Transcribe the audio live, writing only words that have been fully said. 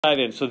dive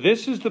in. So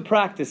this is the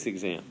practice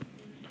exam.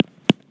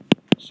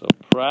 So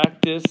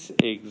practice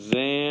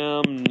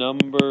exam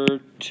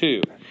number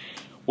 2.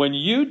 When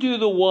you do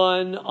the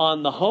one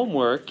on the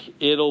homework,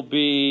 it'll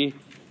be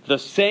the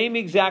same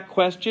exact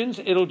questions.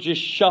 It'll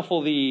just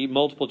shuffle the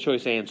multiple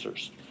choice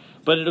answers.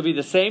 But it'll be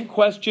the same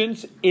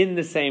questions in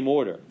the same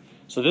order.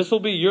 So this will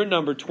be your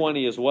number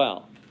 20 as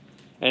well.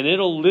 And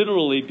it'll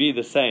literally be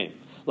the same.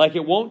 Like,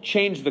 it won't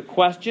change the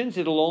questions.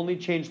 It'll only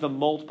change the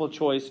multiple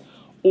choice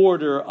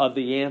order of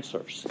the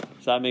answers.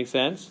 Does that make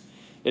sense?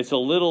 It's a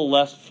little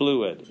less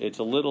fluid. It's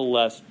a little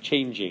less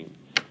changing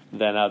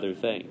than other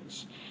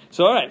things.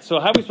 So, all right. So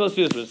how are we supposed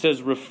to do this? It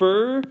says,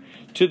 refer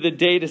to the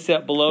data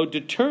set below.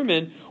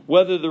 Determine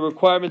whether the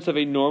requirements of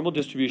a normal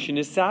distribution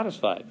is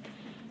satisfied.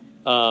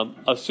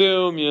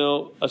 Assume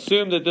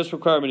that this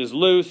requirement is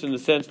loose in the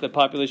sense that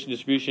population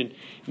distribution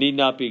need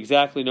not be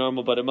exactly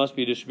normal, but it must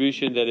be a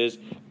distribution that is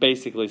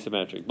basically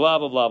symmetric. Blah,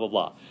 blah, blah, blah,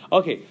 blah.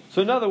 Okay,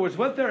 so in other words,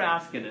 what they're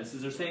asking us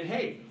is they're saying,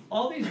 hey,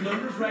 all these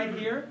numbers right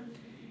here,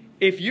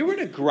 if you were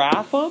to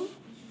graph them,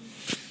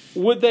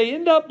 would they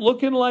end up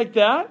looking like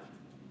that?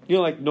 You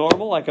know, like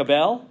normal, like a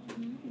bell?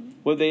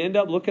 Would they end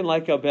up looking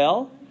like a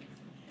bell?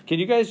 Can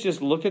you guys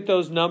just look at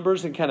those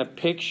numbers and kind of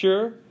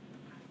picture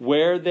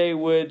where they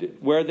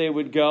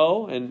would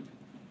go and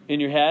in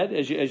your head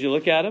as you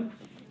look at them?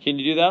 Can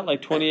you do that?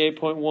 Like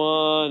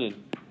 28.1 and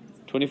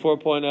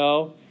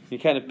 24.0. You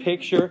kind of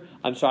picture.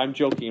 I'm sorry, I'm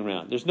joking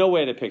around. There's no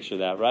way to picture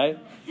that, right?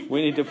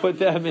 We need to put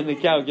them in the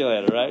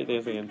calculator, right?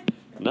 They're thinking,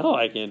 no,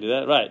 I can't do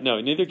that. Right,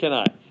 no, neither can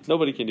I.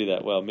 Nobody can do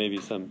that. Well,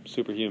 maybe some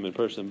superhuman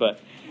person.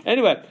 But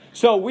anyway,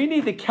 so we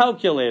need the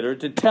calculator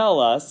to tell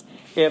us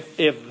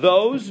if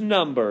those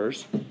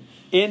numbers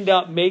end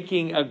up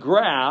making a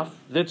graph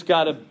that's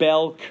got a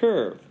bell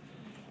curve.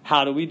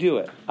 How do we do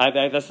it?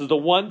 This is the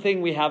one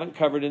thing we haven't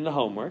covered in the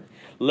homework.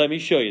 Let me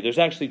show you. There's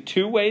actually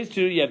 2 ways to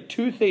do it. You have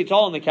 2 things. It's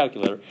all in the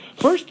calculator.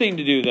 First thing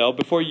to do, though,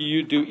 before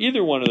you do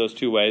either one of those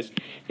 2 ways,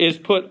 is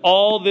put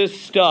all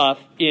this stuff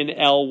in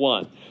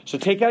L1. So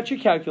take out your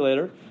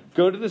calculator,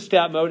 go to the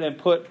stat mode, and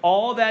put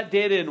all that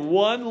data in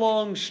one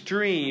long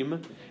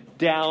stream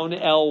down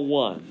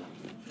L1.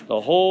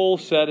 The whole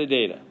set of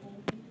data.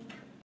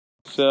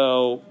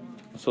 So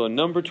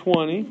number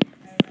 20,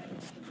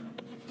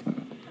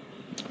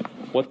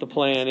 what the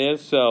plan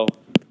is, so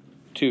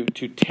to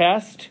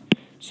test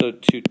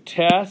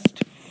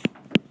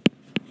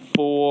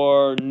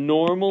for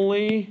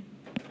normally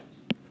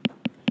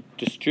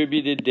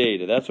distributed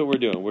data. That's what we're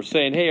doing. We're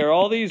saying, hey, are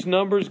all these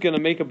numbers going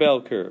to make a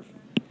bell curve?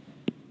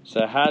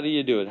 So how do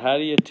you do it? How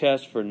do you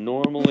test for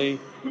normally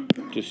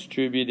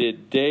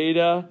distributed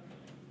data?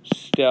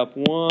 Step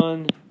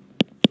 1,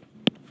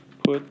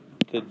 put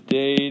the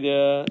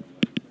data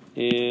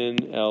in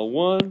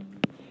L1.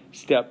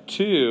 Step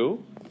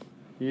 2,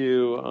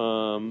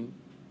 you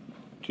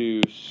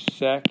do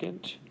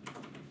second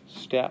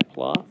stat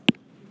plot,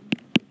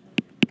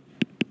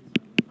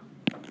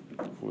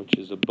 which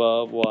is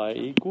above y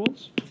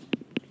equals,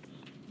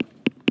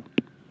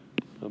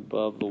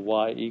 above the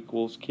y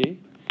equals key.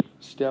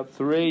 Step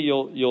 3,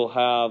 you'll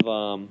have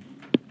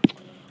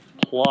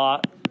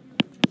plot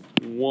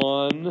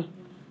 1,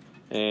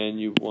 and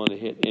you want to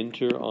hit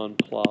enter on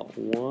plot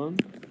 1.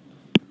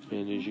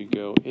 And as you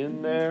go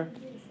in there,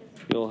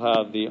 you'll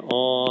have the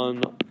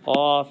on,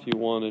 off. You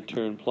want to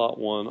turn plot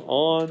 1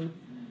 on.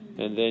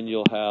 And then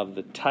you'll have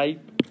the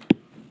type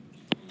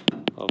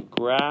of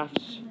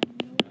graphs.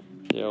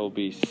 There will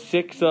be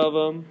 6 of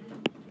them.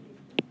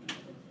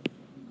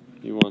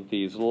 You want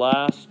these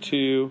last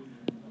 2.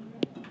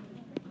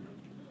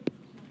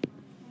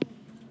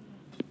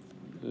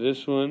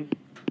 This one.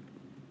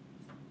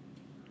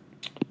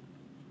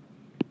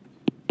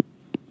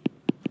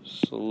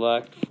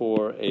 Select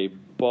for a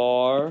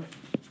bar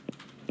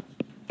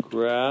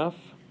graph,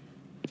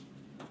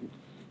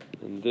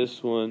 and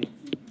this one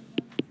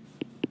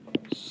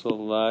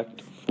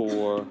select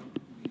for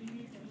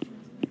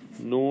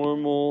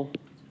normal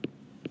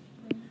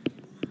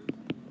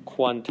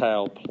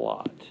quantile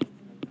plot.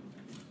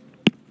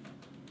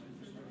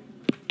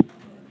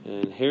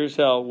 And here's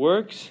how it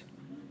works.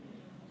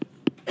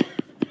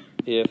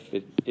 If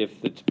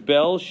it's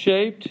bell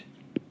shaped,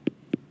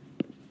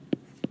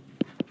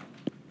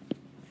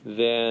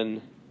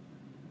 then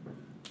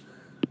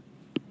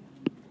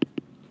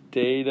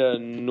data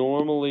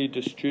normally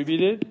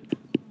distributed.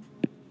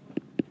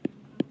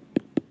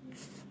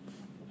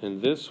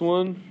 And this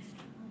one,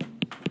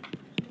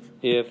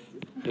 if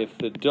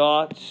the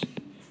dots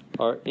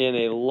are in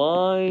a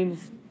line,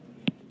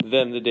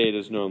 then the data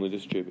is normally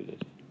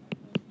distributed.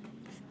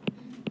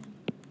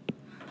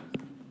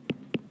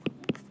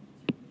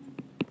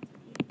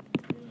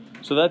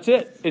 So that's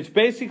it. It's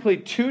basically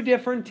 2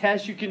 different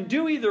tests. You can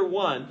do either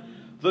one.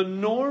 The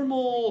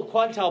normal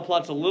quantile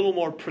plot's a little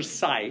more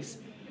precise,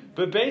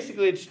 but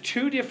basically it's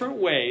 2 different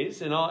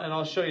ways, and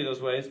I'll show you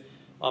those ways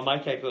on my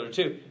calculator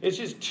too. It's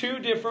just 2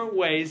 different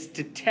ways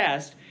to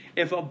test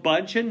if a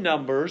bunch of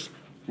numbers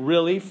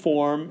really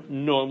form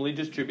normally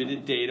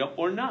distributed data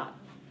or not.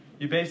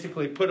 You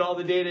basically put all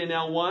the data in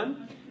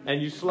L1,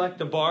 and you select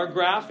the bar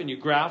graph and you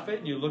graph it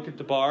and you look at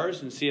the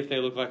bars and see if they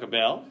look like a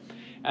bell.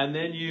 And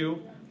then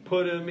you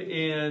put them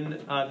in,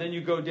 then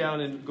you go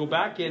down and go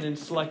back in and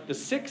select the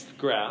sixth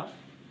graph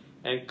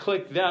and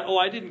click that. Oh,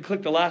 I didn't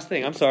click the last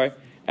thing. I'm sorry.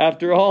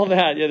 After all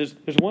that, yeah,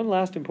 there's one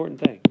last important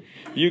thing.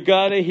 You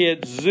got to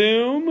hit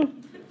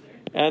zoom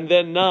and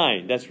then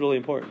 9. That's really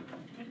important.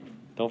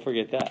 Don't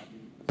forget that.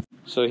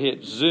 So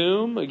hit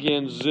zoom.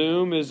 Again,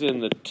 zoom is in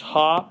the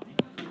top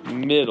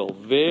middle.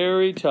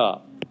 Very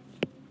top.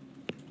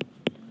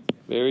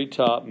 Very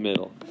top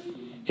middle.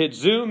 Hit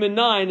zoom and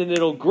 9 and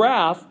it'll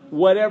graph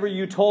whatever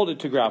you told it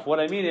to graph. What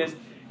I mean is,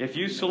 if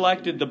you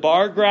selected the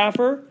bar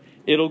grapher,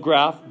 it'll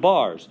graph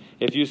bars.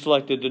 If you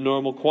selected the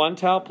normal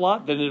quantile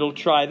plot, then it'll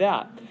try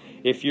that.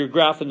 If you're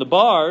graphing the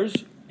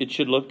bars, it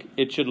should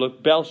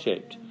look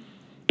bell-shaped.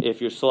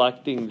 If you're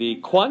selecting the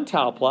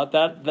quantile plot,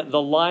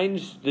 the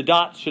lines, the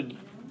dots should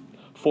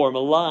form a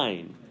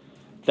line.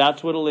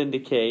 That's what will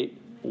indicate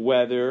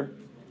whether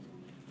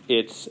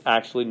it's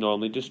actually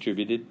normally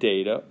distributed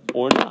data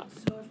or not.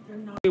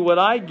 What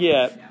I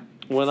get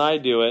when I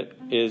do it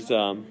is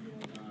a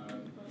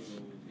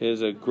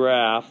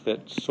graph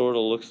that sort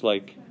of looks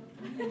like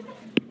a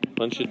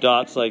bunch of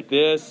dots like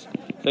this.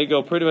 They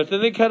go pretty much,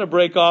 then they kind of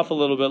break off a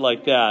little bit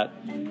like that.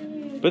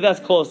 But that's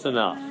close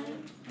enough.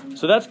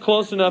 So that's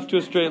close enough to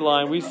a straight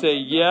line. We say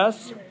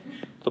yes,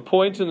 the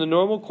points in the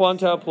normal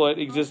quantile plate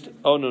exist.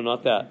 Oh, no,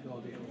 not that.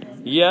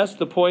 Yes,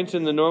 the points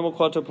in the normal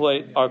quantile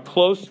plate are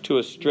close to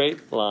a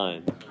straight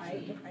line.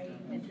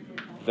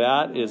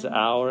 That is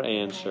our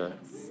answer.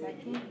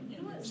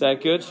 Is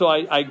that good? So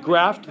I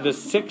graphed the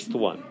sixth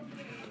one.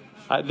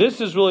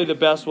 This is really the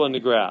best one to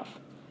graph.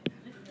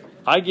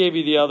 I gave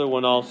you the other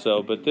one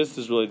also, but this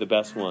is really the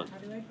best one.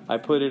 I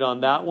put it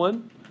on that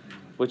one,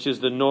 which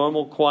is the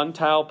normal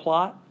quantile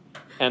plot,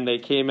 and they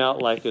came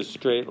out like a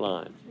straight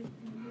line.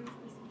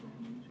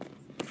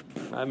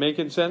 Am I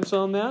making sense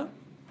on that?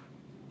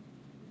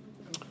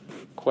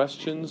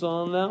 Questions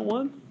on that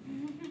one?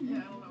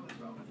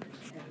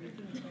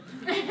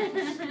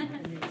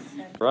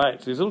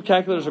 Right, so these little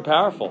calculators are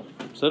powerful.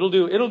 So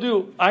it'll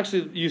do,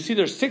 actually, you see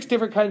there's 6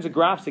 different kinds of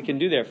graphs it can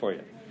do there for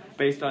you.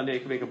 Based on, you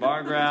can make a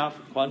bar graph,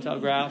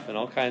 quantile graph, and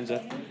all kinds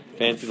of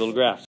fancy little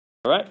graphs.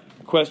 All right,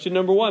 question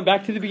number 1.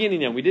 Back to the beginning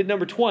now. We did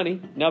number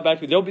 20. Now back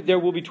to, there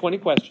will be 20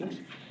 questions.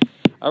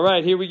 All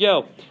right, here we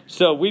go.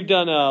 So we've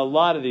done a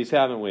lot of these,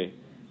 haven't we?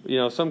 You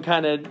know, some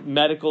kind of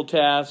medical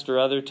test or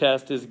other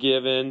test is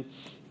given.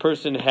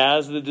 Person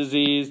has the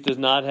disease, does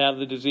not have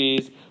the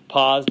disease,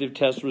 positive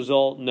test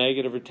result,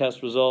 negative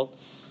test result.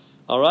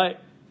 All right,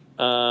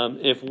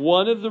 if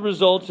one of the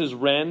results is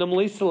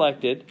randomly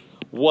selected,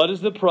 what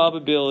is the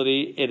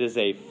probability it is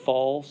a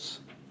false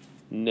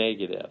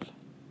negative?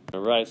 All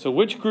right, so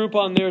which group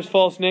on there is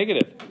false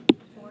negative?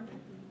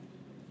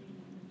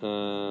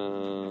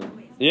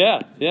 Yeah,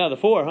 the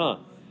 4, huh?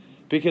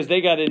 Because they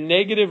got a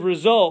negative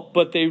result,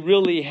 but they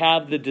really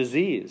have the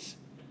disease.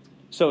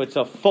 So it's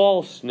a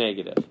false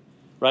negative,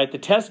 right? The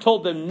test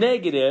told them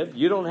negative,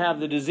 you don't have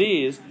the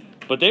disease,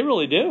 but they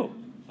really do.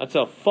 That's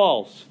a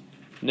false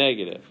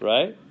negative,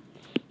 right?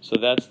 So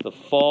that's the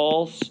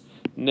false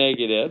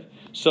negative.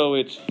 So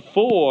it's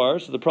 4,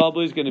 so the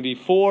probability is going to be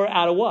 4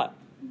 out of what?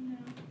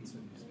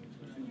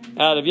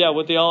 Out of,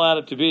 what they all add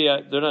up to be.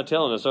 They're not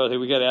telling us, are they?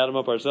 We got to add them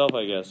up ourselves,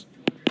 I guess.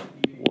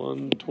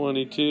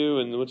 122,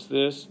 and what's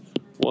this?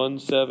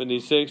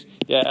 176.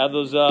 Yeah, add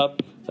those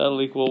up.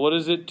 That'll equal, what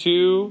is it?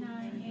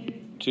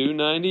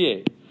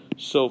 298.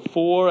 So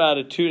 4 out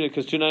of 2,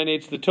 because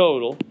 298 is the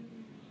total.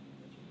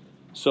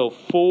 So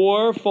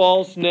 4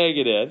 false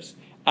negatives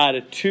out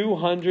of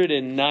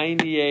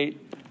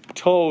 298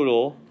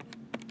 total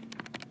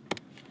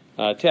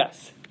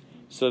tests.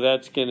 So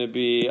that's going to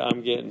be,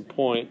 I'm getting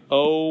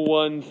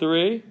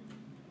 0.013.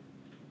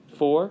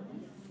 4.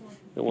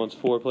 It wants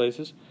 4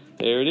 places.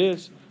 There it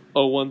is.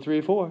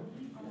 0134.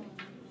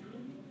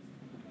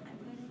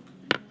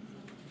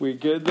 We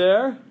good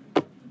there?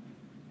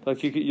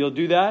 Like you'll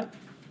do that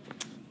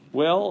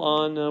well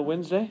on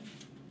Wednesday?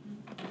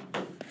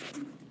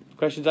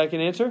 Questions I can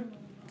answer?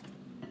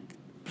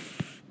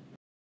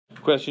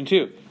 Question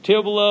 2.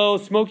 Table below,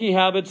 smoking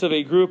habits of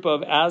a group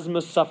of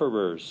asthma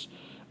sufferers.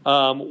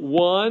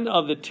 One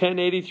of the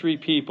 1083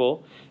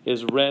 people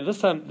is this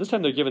time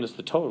they're giving us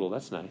the total.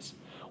 That's nice.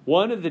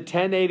 One of the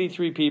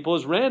 1083 people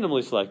is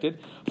randomly selected.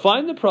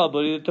 Find the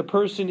probability that the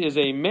person is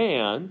a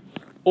man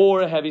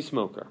or a heavy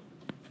smoker.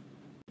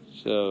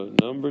 So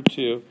number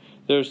 2,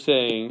 they're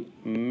saying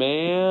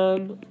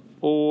man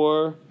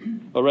or,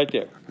 right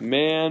there,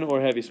 man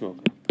or heavy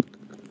smoker.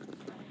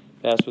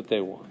 That's what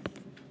they want.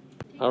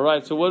 All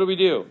right, so what do we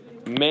do?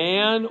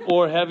 Man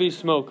or heavy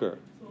smoker?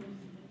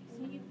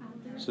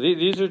 So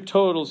these are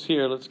totals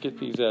here. Let's get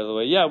these out of the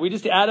way. Yeah, we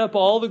just add up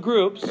all the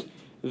groups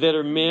that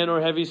are men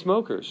or heavy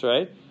smokers,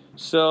 right?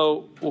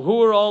 So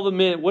who are all the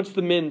men? What's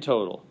the men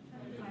total?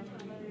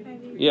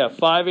 Yeah,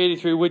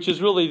 583, which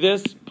is really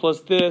this plus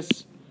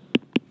this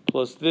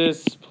plus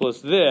this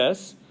plus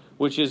this,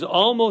 which is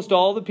almost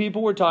all the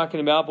people we're talking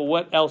about, but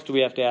what else do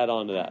we have to add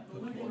on to that?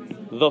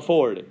 The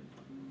 40.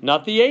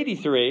 Not the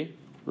 83,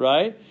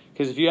 right?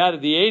 Because if you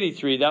added the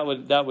 83,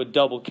 that would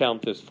double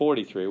count this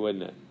 43,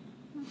 wouldn't it?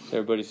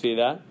 Everybody see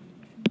that?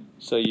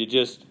 So you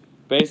just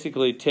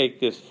basically take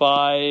this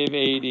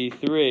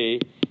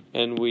 583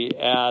 and we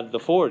add the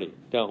 40,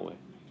 don't we?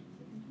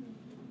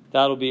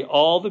 That'll be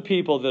all the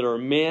people that are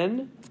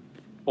men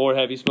or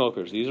heavy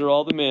smokers. These are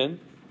all the men,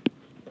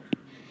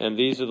 and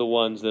these are the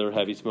ones that are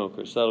heavy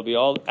smokers. So that'll be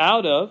all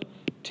out of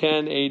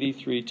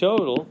 1083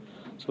 total.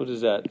 So what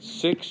is that?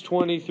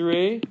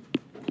 623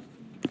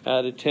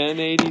 out of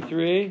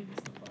 1083.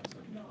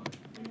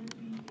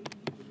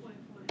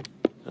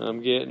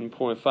 I'm getting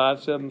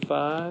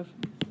 0.575.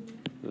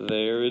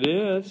 There it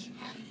is.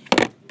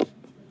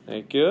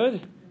 Ain't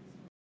good?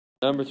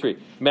 Number 3.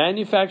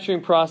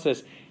 Manufacturing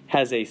process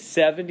has a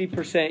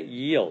 70%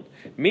 yield,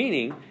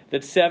 meaning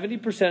that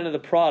 70% of the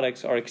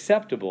products are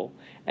acceptable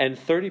and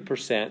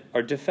 30%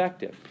 are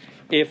defective.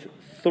 If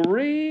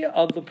 3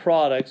 of the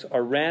products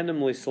are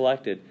randomly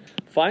selected,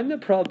 find the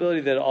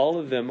probability that all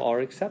of them are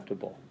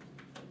acceptable.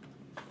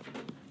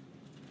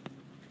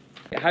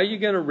 How are you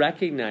going to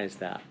recognize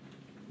that?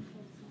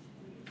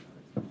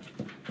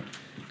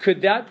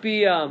 Could that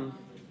be,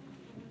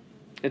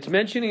 it's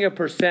mentioning a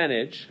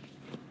percentage.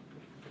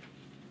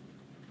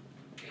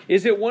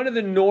 Is it one of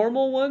the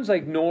normal ones,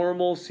 like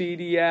normal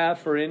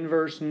CDF or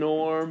inverse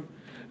norm?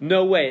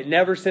 No way. It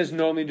never says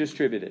normally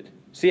distributed.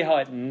 See how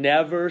it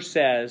never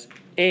says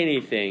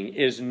anything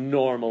is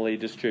normally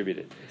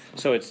distributed.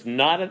 So it's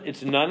none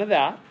of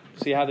that.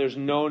 See how there's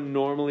no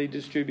normally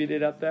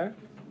distributed up there?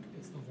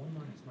 It's the one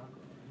line it's not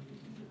correct.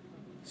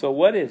 So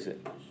what is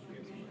it?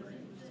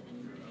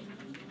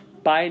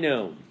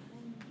 Binom.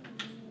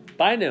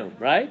 Binom,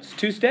 right? It's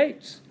 2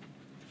 states.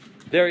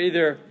 They're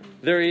either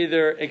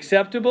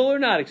acceptable or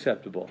not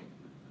acceptable.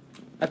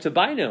 That's a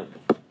binom.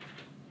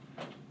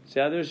 See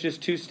how there's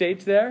just 2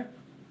 states there?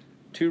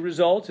 2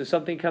 results. If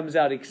something comes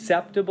out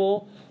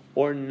acceptable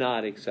or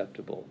not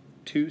acceptable.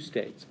 2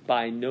 states.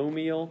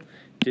 Binomial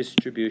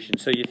distribution.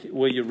 So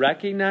will you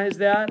recognize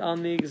that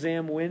on the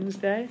exam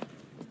Wednesday?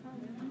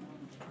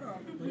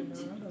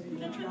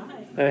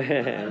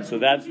 So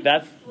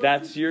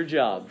that's your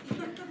job,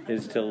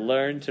 is to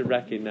learn to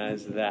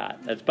recognize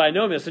that. That's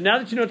binomial. So now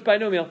that you know it's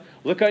binomial,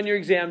 look on your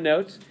exam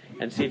notes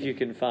and see if you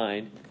can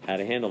find how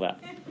to handle that.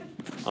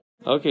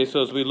 Okay,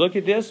 so as we look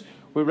at this,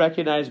 we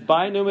recognize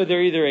binomial.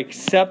 They're either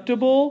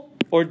acceptable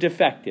or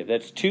defective.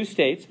 That's 2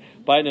 states.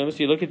 Binomial.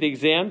 So you look at the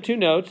exam 2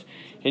 notes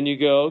and you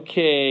go,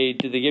 okay,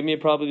 did they give me a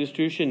probability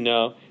distribution?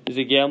 No. Is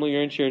it gambling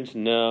or insurance?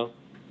 No.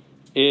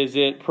 Is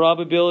it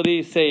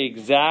probability, say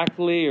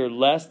exactly or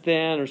less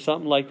than or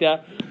something like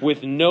that,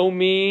 with no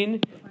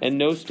mean and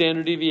no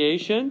standard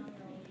deviation?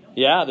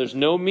 Yeah, there's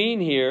no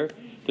mean here.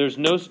 There's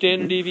no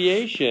standard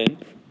deviation.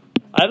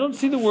 I don't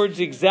see the words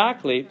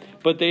exactly,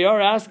 but they are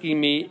asking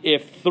me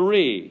if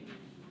 3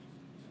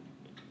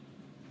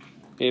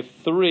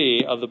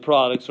 of the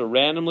products are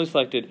randomly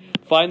selected,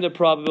 find the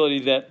probability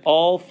that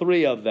all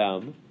 3 of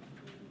them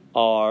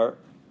are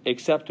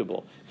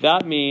acceptable.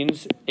 That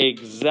means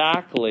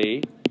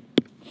exactly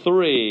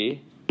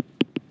 3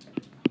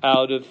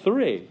 out of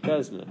 3,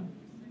 doesn't it?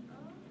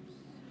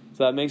 Does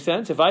that make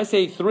sense? If I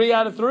say 3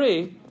 out of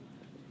 3,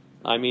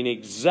 I mean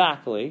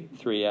exactly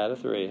 3 out of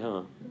 3,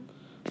 huh?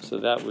 So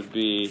that would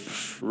be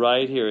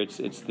right here. It's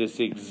this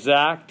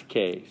exact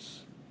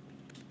case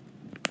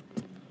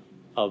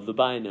of the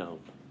binom.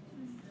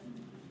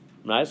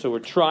 Right? So we're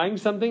trying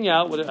something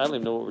out. I don't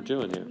even know what we're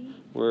doing here.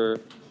 We're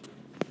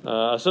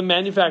some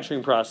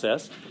manufacturing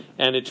process,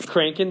 and it's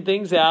cranking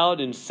things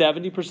out, and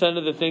 70%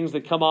 of the things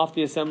that come off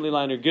the assembly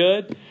line are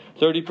good,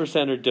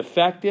 30% are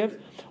defective.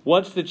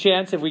 What's the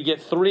chance if we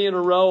get 3 in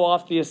a row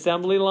off the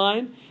assembly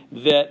line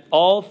that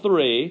all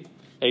 3,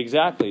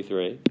 exactly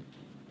 3,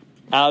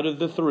 out of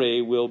the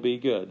 3 will be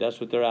good? That's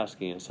what they're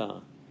asking us,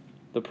 huh?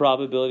 The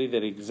probability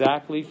that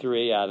exactly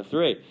 3 out of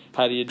 3.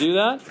 How do you do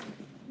that?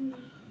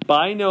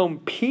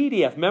 Binom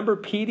PDF. Remember,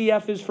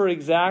 PDF is for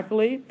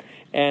exactly,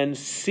 and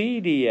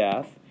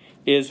CDF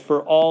is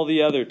for all the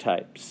other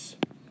types.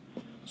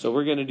 So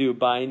we're going to do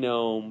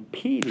binom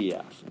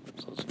PDF.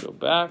 So let's go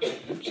back.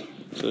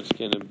 So it's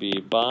going to be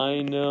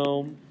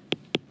binom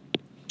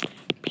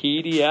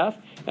PDF,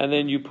 and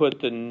then you put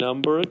the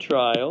number of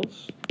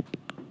trials,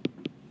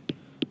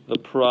 the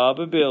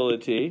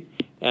probability,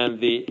 and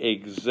the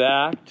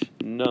exact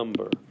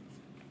number.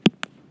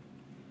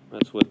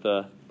 That's what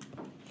the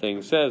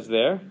thing says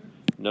there.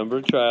 Number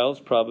of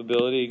trials,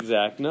 probability,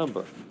 exact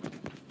number.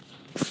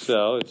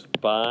 So it's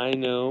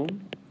binom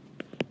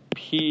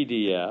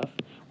PDF.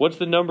 What's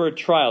the number of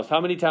trials?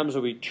 How many times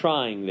are we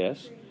trying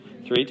this?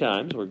 3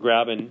 times. We're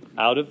grabbing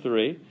out of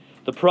 3.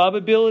 The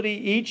probability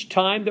each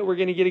time that we're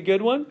going to get a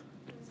good one?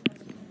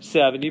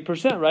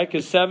 70%, right?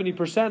 Because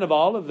 70% of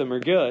all of them are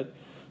good.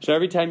 So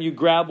every time you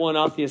grab one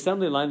off the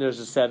assembly line, there's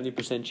a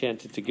 70%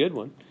 chance it's a good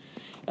one.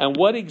 And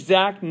what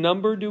exact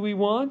number do we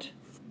want?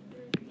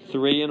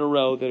 3 in a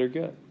row that are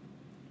good.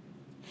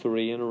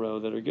 3 in a row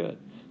that are good.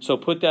 So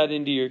put that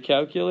into your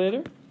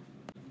calculator,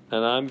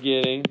 and I'm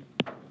getting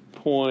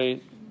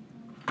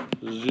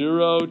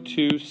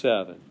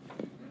 0.027.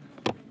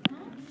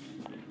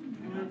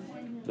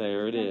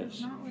 There it That's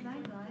is. not what I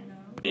got.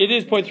 It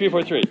is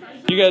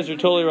 0.343. You guys are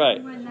totally right.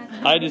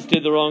 I just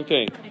did the wrong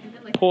thing.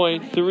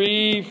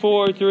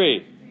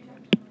 0.343.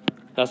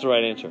 That's the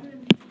right answer.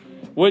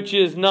 Which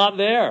is not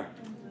there.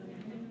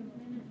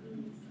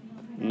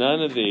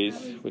 None of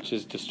these, which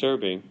is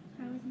disturbing.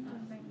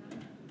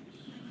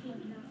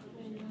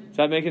 Is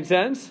that making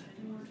sense?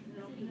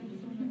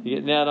 You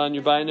getting that on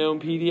your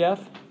binom PDF?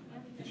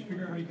 Did you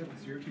figure out how you got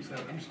the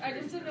 027? I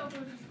just didn't know if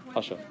it was just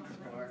I'll show. coincidence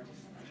or...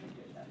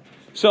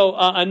 So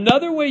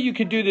another way you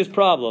could do this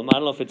problem, I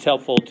don't know if it's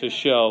helpful to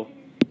show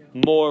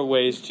more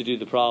ways to do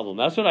the problem.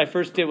 That's what I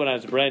first did when I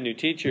was a brand new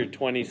teacher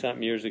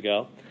 20-something years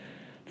ago,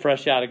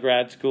 fresh out of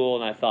grad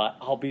school, and I thought,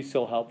 I'll be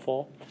so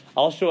helpful.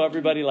 I'll show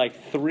everybody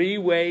like 3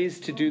 ways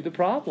to do the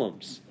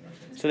problems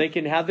so they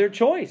can have their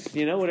choice,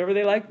 whatever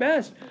they like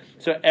best.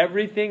 So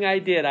everything I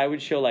did, I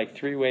would show like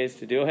 3 ways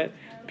to do it.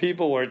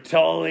 People were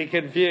totally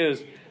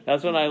confused.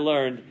 That's when I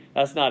learned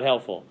that's not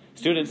helpful.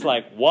 Students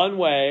like one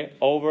way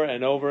over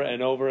and over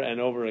and over and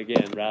over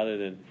again rather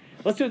than,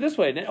 let's do it this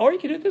way, or you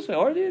can do it this way,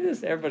 or do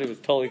this. Everybody was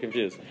totally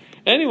confused.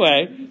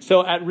 Anyway,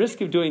 so at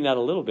risk of doing that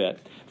a little bit,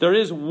 there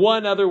is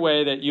one other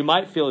way that you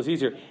might feel is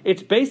easier.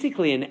 It's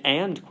basically an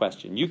and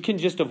question. You can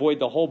just avoid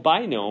the whole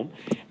binom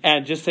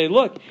and just say,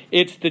 look,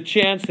 it's the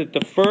chance that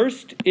the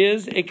first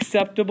is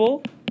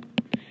acceptable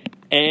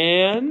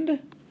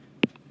and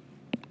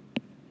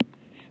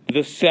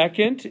the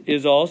second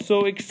is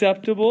also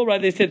acceptable, right?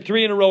 They said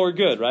 3 in a row are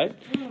good, right?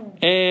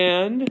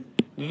 And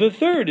the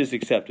third is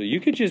acceptable.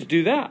 You could just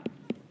do that,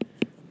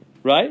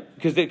 right?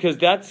 Because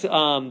that's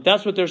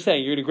what they're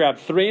saying. You're going to grab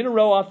 3 in a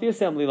row off the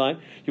assembly line.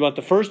 You want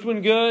the first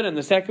one good, and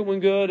the second one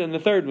good, and the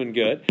third one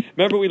good.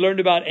 Remember we learned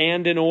about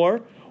and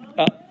or?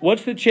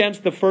 What's the chance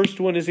the first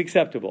one is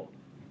acceptable?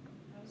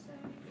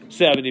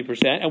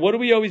 70%. And what do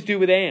we always do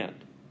with and?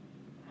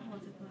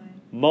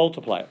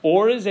 Multiply.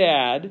 Or is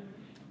add,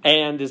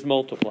 and is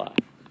multiply.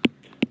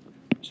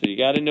 So you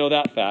got to know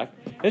that fact.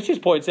 It's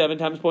just 0.7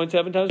 times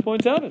 0.7 times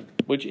 0.7,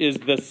 which is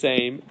the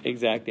same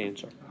exact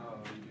answer.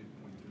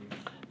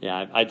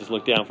 Yeah, I just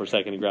looked down for a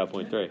second and grabbed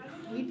 0.3.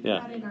 We put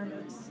Yeah. that in our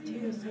notes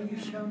too, so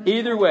you've shown us.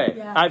 Either way,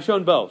 Yeah. I've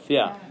shown both.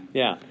 Yeah.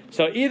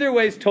 So either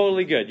way is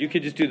totally good. You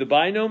could just do the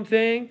binom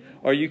thing,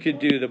 or you could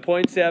do the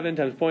 0.7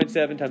 times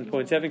 0.7 times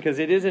 0.7, because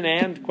it is an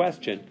and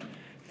question.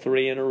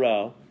 3 in a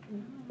row,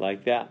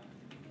 like that.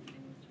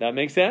 That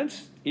makes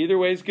sense? Either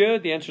way is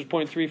good. The answer is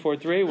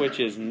 0.343, which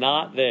is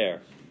not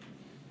there,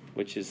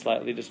 which is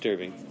slightly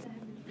disturbing.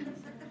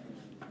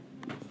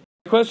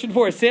 Question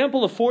 4. A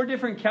sample of 4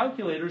 different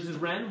calculators is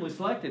randomly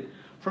selected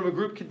from a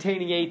group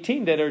containing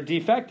 18 that are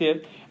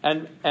defective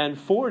and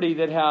 40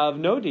 that have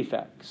no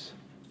defects.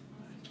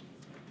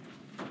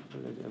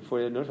 And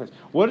 40 that have no defects.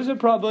 What is the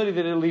probability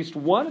that at least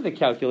one of the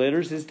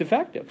calculators is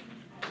defective?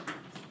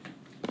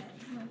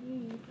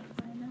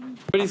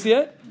 Everybody see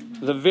it?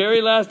 The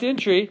very last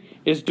entry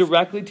is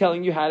directly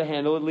telling you how to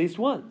handle at least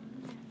one.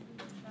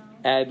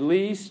 At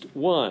least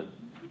one.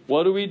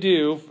 What do we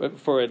do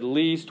for at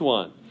least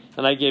one?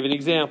 And I gave an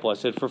example. I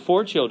said for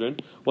 4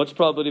 children, what's the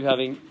probability of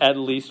having at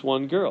least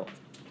one girl?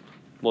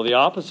 Well, the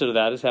opposite of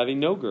that is having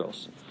no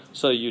girls.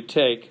 So you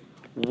take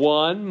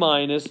 1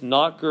 minus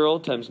not girl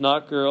times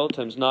not girl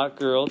times not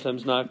girl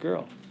times not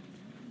girl.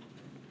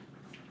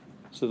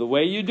 So the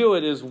way you do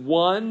it is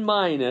 1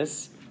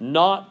 minus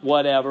not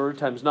whatever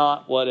times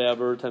not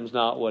whatever times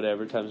not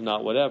whatever times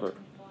not whatever.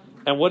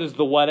 And what is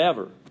the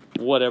whatever?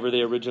 Whatever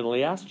they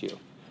originally asked you.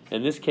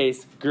 In this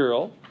case,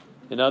 girl.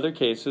 In other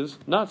cases,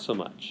 not so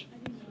much.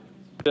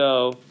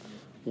 So,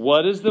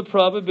 what is the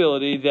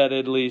probability that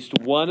at least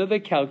one of the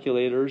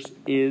calculators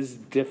is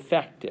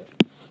defective?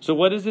 So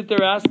what is it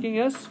they're asking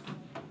us?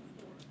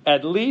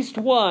 At least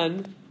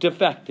one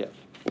defective.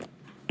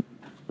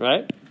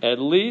 Right? At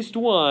least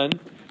one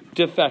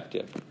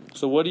defective.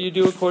 So what do you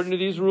do according to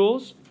these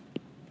rules?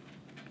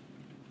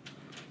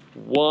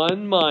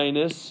 1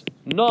 minus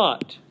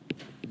not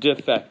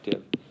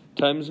defective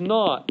times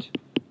not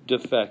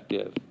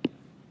defective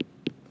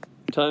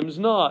times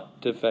not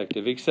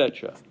defective,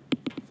 etc.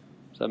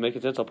 Does that make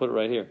sense? I'll put it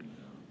right here.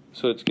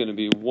 So it's going to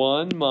be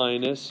 1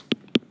 minus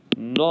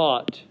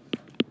not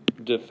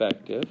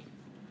defective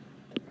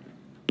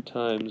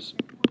times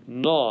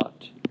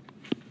not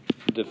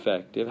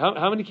defective.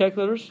 How many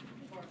calculators?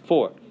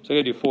 4. So I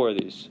got to do 4 of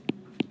these.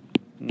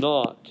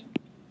 Not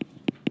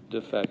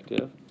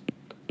defective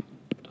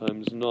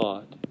times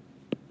not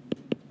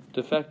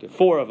defective.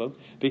 4 of them,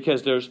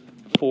 because there's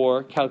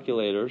 4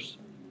 calculators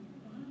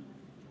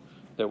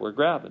that we're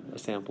grabbing, a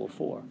sample of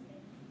 4.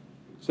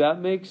 Does that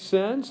make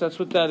sense? That's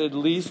what that at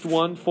least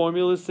one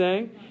formula is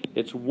saying.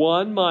 It's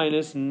 1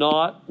 minus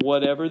not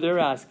whatever they're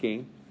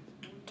asking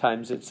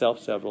times itself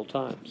several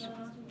times.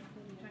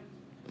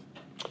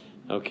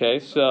 Okay,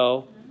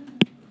 so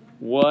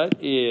what's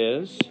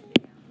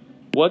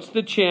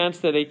the chance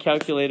that a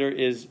calculator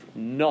is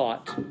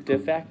not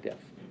defective?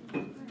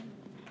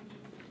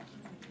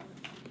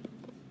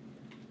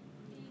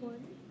 0.833.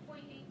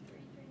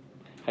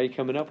 How are you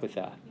coming up with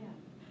that?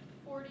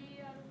 40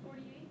 out of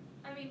 48.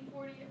 I mean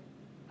 40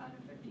 out of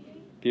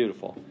 58.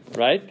 Beautiful.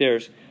 Right?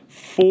 There's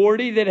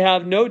 40 that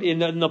have no,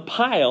 in the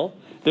pile,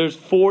 there's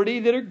 40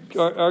 that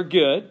are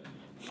good.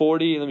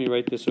 40, let me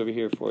write this over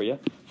here for you.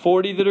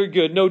 40 that are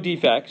good, no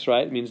defects,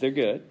 right? It means they're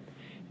good.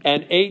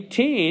 And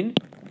 18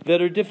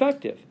 that are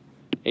defective.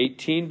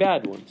 18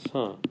 bad ones,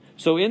 huh?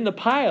 So in the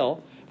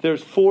pile,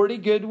 there's 40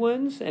 good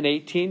ones and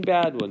 18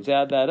 bad ones.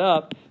 Add that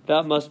up.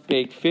 That must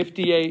make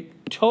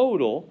 58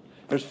 total.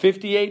 There's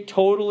 58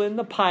 total in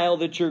the pile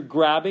that you're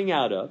grabbing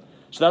out of.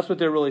 So that's what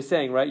they're really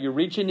saying, right? You're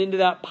reaching into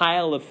that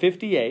pile of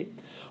 58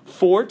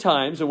 4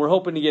 times, and we're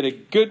hoping to get a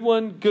good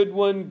one, good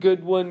one,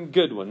 good one,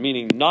 good one.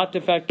 Meaning not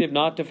defective,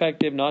 not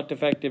defective, not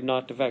defective,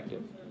 not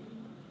defective.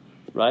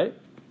 Right?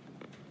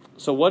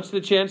 So what's the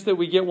chance that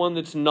we get one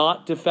that's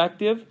not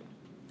defective?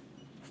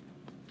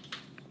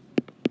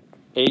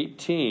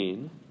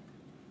 18.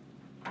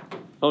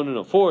 Oh,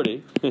 no,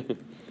 40.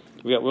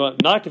 we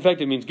want not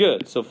defective means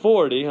good. So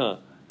 40, huh?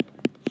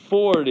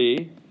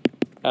 40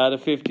 out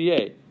of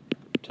 58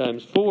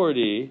 times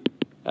 40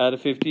 out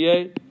of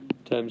 58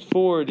 times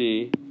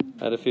 40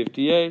 out of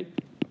 58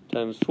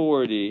 times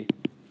 40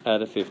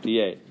 out of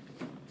 58.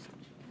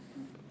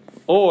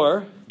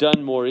 Or,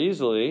 done more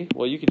easily,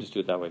 well, you can just do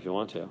it that way if you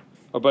want to.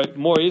 Or, but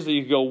more easily,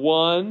 you could go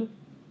 1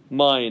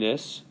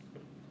 minus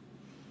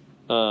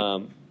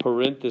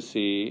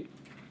parenthesis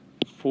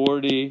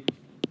 40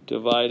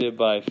 divided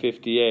by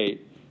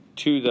 58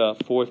 to the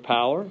 4th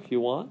power, if you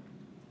want.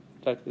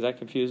 Is that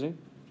confusing?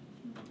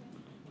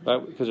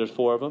 Right, because there's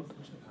 4 of them.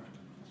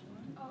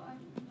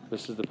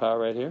 This is the power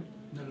right here.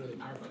 No, the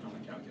power button on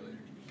the calculator.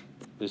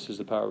 This is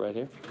the power right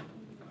here.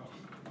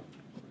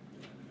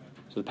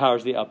 So the power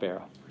is the up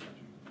arrow.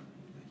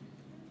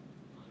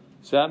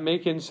 Is that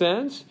making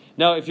sense?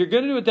 Now, if you're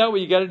going to do it that way,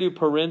 you got to do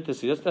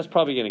parentheses. That's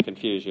probably going to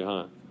confuse you,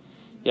 huh?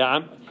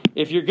 Yeah,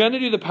 if you're going to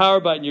do the power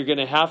button, you're going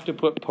to have to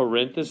put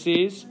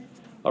parentheses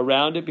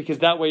around it, because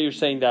that way you're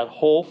saying that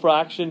whole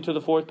fraction to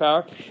the 4th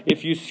power.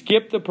 If you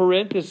skip the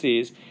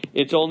parentheses,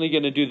 it's only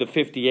going to do the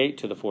 58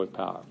 to the 4th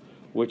power,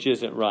 which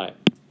isn't right.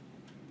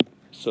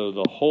 So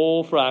the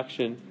whole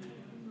fraction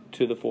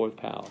to the 4th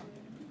power.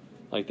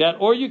 Like that.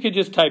 Or you could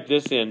just type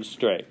this in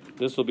straight.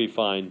 This will be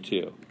fine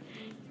too.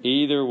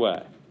 Either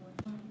way.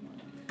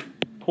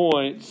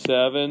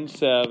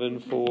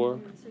 0.774.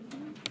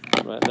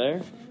 Right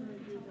there.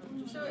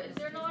 So is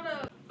there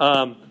not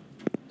a...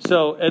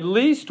 So at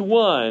least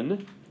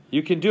one,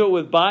 you can do it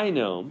with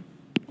binom.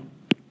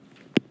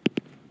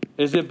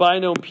 Is it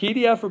binom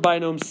PDF or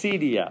binom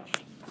CDF?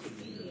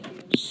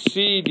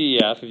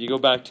 CDF, if you go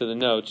back to the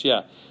notes,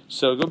 yeah.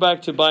 So go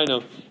back to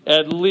binom.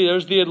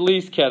 There's the at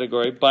least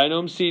category,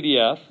 binom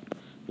CDF.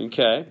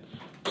 Okay.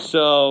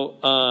 So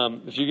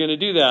if you're going to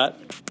do that,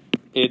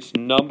 it's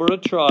number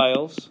of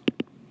trials,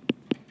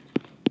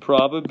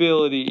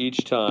 probability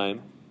each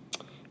time,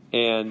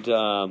 and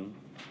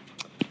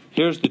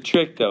here's the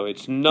trick, though.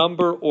 It's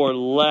number or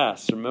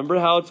less. Remember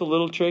how it's a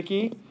little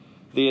tricky?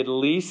 The at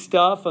least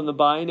stuff on the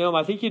binom.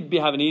 I think you'd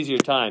have an easier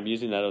time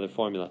using that other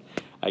formula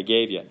I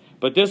gave you.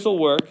 But this will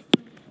work.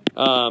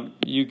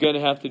 You're going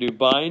to have to do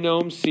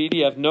binom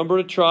CDF. Number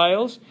of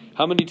trials.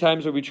 How many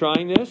times are we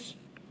trying this?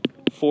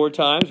 4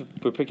 times.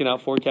 We're picking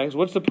out 4 categories.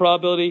 What's the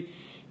probability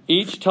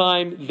each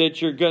time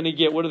that you're going to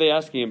get? What are they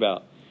asking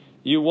about?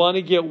 You want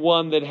to get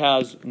one that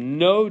has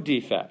no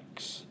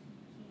defects.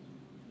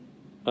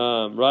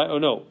 Right?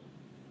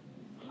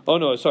 Oh,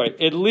 no, sorry.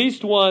 At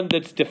least one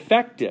that's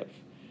defective.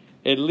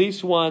 At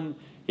least one.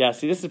 Yeah,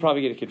 see, this is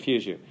probably going to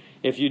confuse you.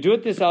 If you do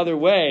it this other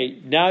way,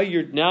 now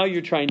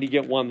you're trying to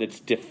get one that's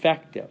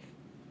defective.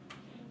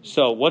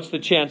 So what's the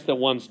chance that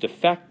one's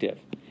defective?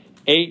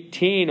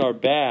 18 are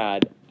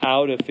bad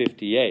out of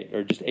 58,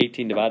 or just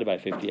 18 divided by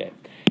 58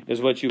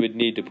 is what you would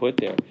need to put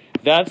there.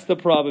 That's the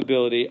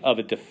probability of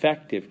a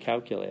defective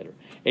calculator,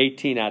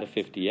 18 out of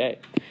 58.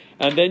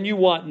 And then you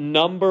want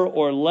number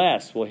or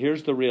less. Well,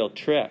 here's the real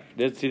trick.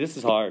 See, this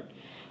is hard.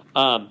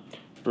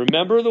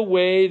 Remember the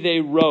way they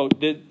wrote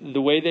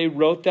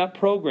that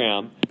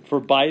program for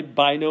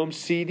binom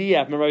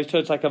CDF. Remember I was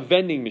told it's like a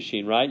vending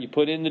machine, right? You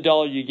put in the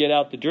dollar, you get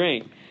out the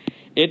drink.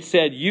 It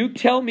said, you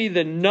tell me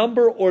the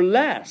number or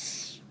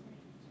less,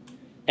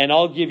 and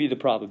I'll give you the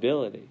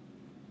probability.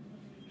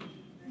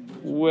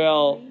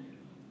 Well,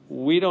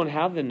 we don't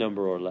have the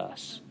number or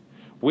less.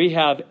 We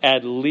have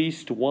at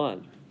least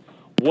one.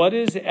 What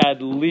does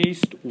at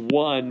least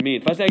one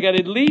mean? If I say I got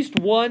at least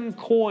 1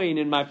 coin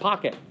in my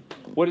pocket,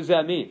 what does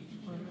that mean?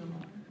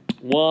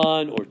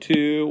 1 or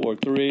 2 or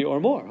 3 or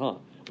more, huh?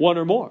 1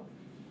 or more,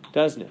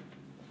 doesn't it?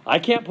 I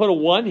can't put a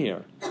 1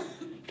 here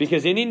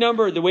because any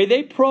number, the way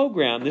they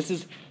program, this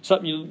is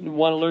something you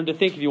want to learn to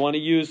think if you want to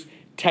use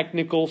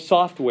technical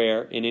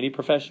software in any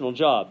professional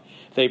job.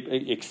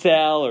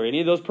 Excel or any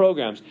of those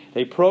programs,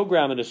 they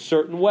program in a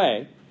certain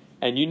way,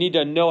 and you need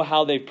to know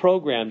how they've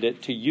programmed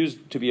it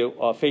to be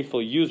a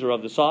faithful user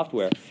of the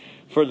software.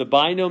 For the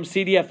binom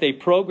CDF, they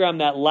program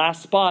that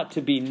last spot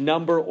to be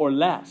number or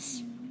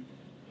less.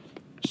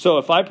 So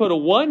if I put a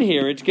 1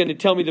 here, it's going to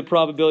tell me the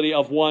probability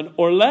of 1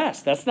 or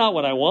less. That's not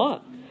what I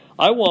want.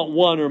 I want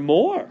 1 or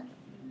more.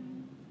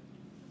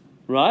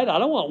 Right? I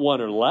don't want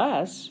 1 or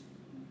less.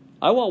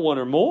 I want 1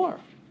 or more.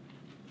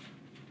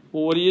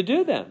 Well, what do you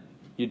do then?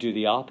 You do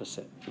the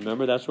opposite.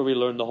 Remember, that's where we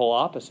learned the whole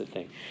opposite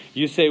thing.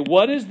 You say,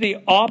 what is the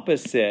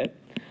opposite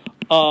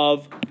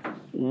of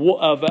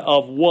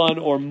 1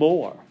 or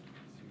more?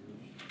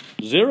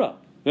 0.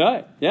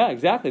 Right. Yeah,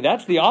 exactly.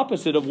 That's the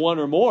opposite of 1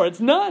 or more. It's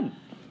none.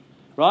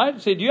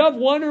 Right? Say, do you have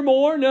 1 or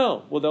more?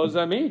 No. Well, what does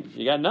that mean?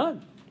 You got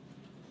none.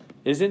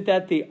 Isn't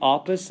that the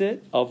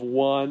opposite of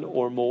 1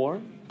 or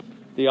more?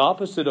 The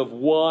opposite of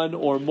 1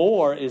 or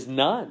more is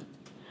none.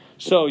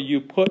 So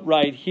you put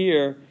right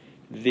here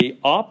the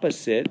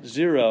opposite,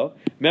 0.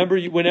 Remember,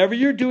 whenever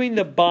you're doing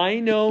the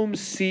binom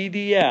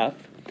CDF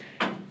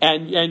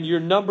and your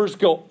numbers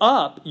go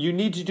up, you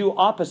need to do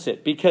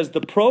opposite, because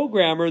the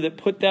programmer that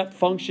put that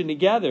function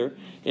together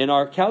in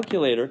our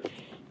calculator,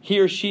 he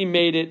or she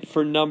made it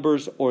for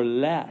numbers or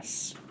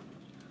less.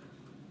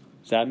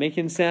 Is that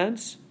making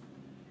sense?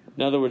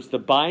 In other words, the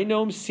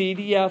binom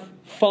CDF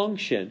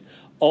function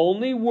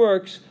only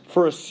works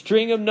for a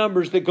string of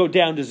numbers that go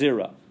down to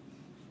 0. How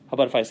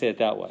about if I say it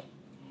that way?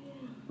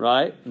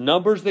 Right?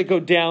 Numbers that go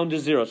down to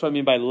 0. That's what I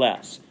mean by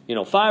less.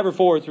 5 or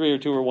 4 or 3 or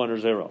 2 or 1 or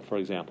 0, for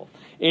example.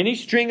 Any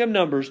string of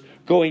numbers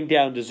going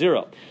down to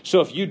 0.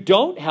 So if you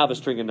don't have a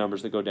string of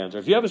numbers that go down to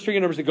 0, if you have a string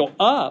of numbers that go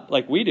up,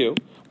 like we do,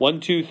 1,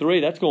 2, 3,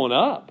 that's going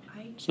up.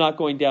 It's not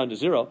going down to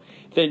 0.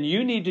 Then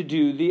you need to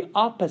do the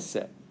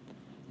opposite.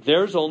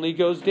 Theirs only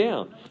goes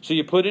down. So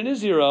you put in a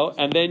 0,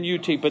 and then you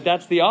take, but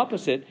that's the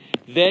opposite.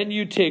 Then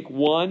you take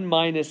 1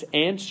 minus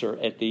answer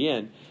at the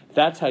end.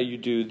 That's how you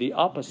do the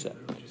opposite.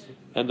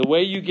 And the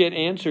way you get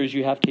answer is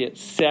you have to hit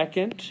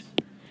second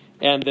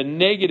and the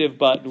negative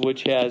button,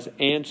 which has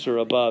answer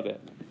above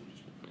it.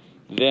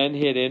 Then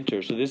hit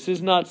enter. So this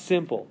is not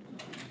simple.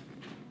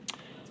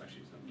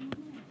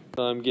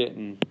 I'm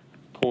getting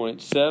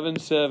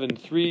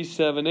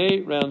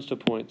 0.77378 rounds to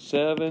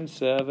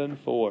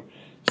 0.774.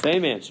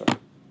 Same answer.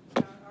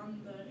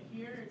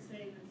 Here it's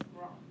saying it's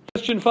wrong.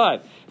 Question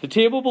 5. The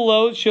table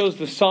below shows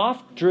the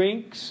soft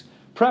drinks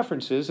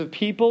preferences of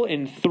people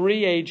in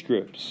 3 age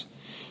groups.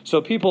 So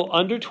people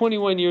under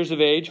 21 years of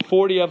age,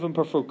 40 of them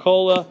prefer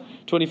cola,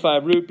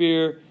 25 root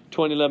beer,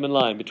 20 lemon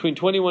lime. Between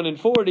 21 and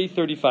 40,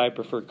 35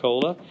 prefer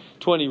cola,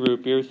 20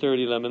 root beer,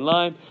 30 lemon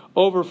lime.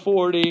 Over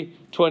 40,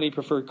 20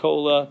 prefer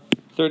cola,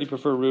 30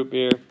 prefer root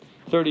beer,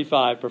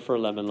 35 prefer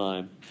lemon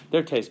lime.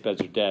 Their taste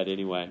buds are dead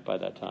anyway by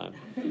that time.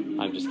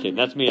 I'm just kidding.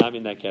 That's me. I'm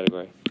in that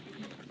category.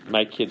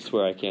 My kids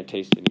swear I can't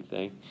taste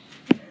anything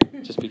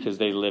just because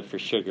they live for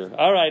sugar.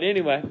 All right,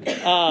 anyway.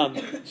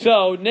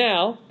 So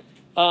now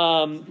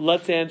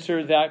let's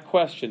answer that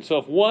question. So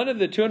if one of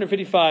the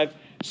 255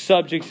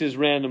 subjects is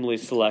randomly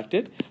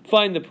selected,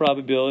 find the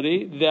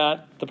probability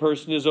that the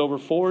person is over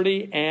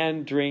 40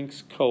 and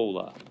drinks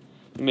cola.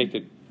 Let me make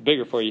it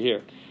bigger for you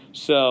here.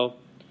 So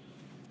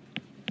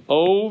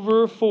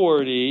over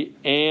 40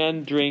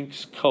 and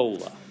drinks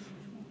cola.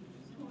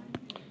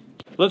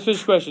 Let's finish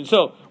the question.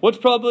 So what's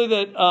probably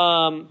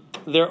that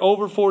they're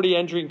over 40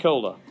 and drink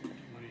cola?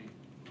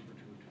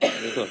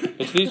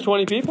 It's these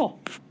 20 people.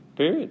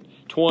 Period.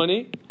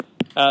 20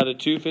 out of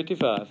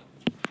 255. Does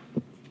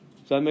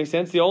that make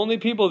sense? The only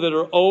people that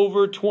are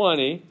over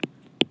 20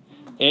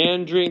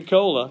 and drink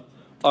cola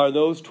are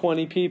those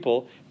 20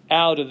 people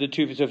out of the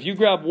 250. So if you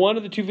grab one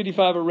of the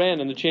 255 at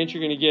random, the chance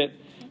you're going to get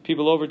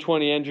people over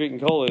 20 and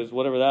drinking cola is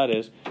whatever that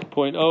is,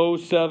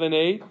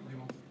 0.078.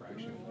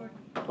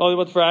 Oh, they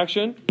want the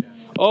fraction?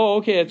 Oh,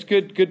 okay, that's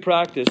good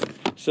practice.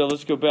 So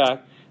let's go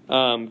back.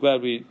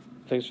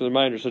 Thanks for the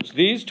reminder. So it's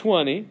these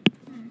 20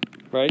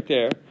 right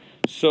there.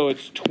 So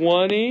it's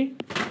 20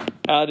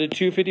 out of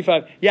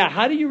 255. Yeah,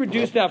 how do you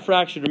reduce that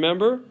fraction?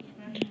 Remember?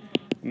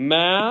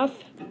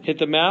 Math. Hit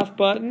the math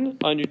button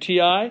on your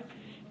TI.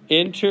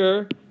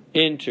 Enter.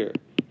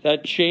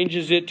 That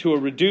changes it to a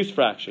reduced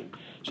fraction.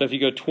 So if you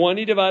go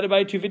 20 divided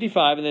by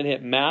 255 and then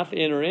hit math,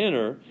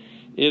 enter,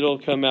 it'll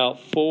come out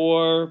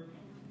 4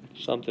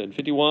 something.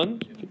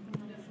 51?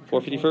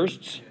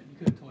 451sts?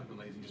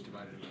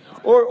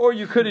 Or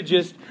you could have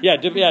just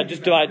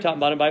divide top and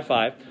bottom by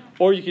 5.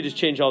 Or you could just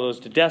change all those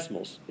to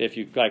decimals. If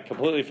you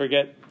completely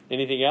forget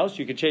anything else,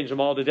 you could change them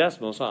all to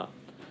decimals, and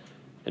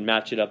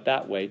match it up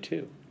that way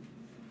too.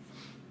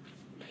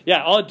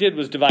 Yeah, all it did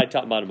was divide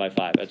top and bottom by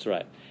 5. That's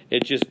right.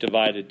 It just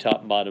divided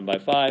top and bottom by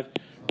 5,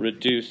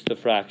 reduced the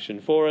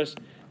fraction for us.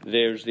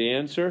 There's the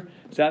answer.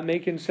 Is that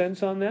making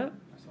sense on that?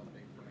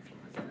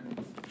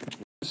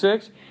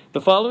 6.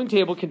 The following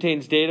table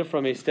contains data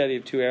from a study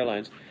of 2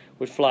 airlines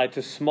which fly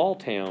to small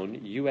town,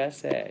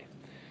 USA.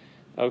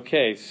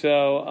 Okay,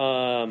 so,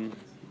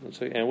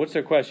 and what's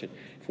their question?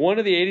 If one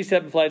of the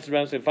 87 flights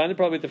around, so find the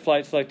probability the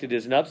flight selected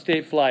is an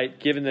upstate flight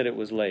given that it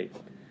was late.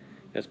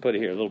 Let's put it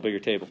here, a little bigger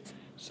table.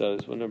 So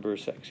this one, number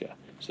 6, yeah.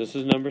 So this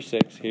is number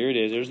 6. Here it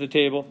is. There's the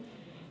table.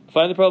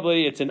 Find the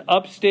probability it's an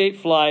upstate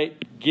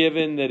flight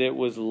given that it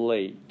was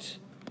late.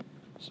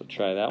 So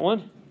try that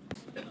one.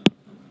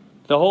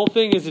 The whole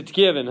thing is it's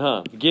given,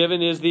 huh?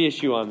 Given is the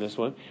issue on this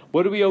one.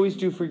 What do we always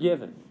do for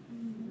given?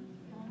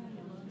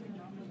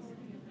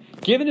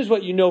 Given is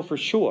what you know for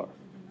sure,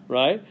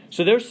 right?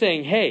 So they're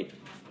saying, hey,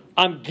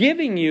 I'm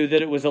giving you that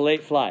it was a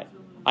late flight.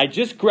 I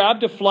just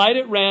grabbed a flight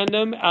at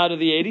random out of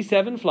the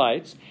 87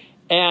 flights,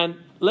 and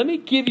let me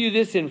give you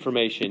this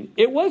information.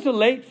 It was a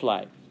late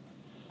flight.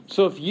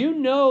 So if you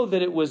know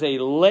that it was a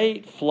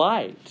late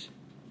flight,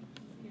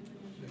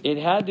 it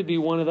had to be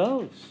one of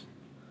those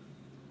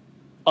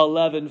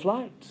 11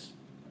 flights,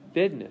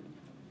 didn't it?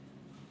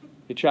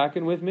 You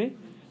tracking with me?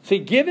 See,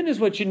 given is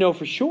what you know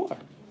for sure.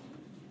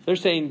 They're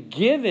saying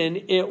given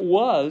it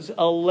was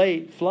a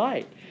late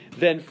flight,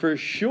 then for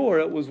sure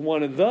it was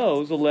one of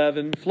those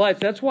 11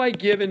 flights. That's why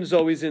given is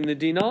always in the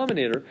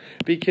denominator,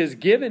 because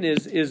given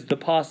is the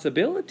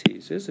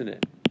possibilities, isn't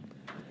it?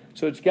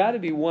 So it's got to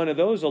be one of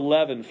those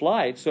 11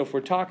 flights. So if we're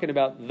talking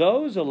about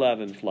those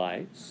 11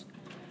 flights,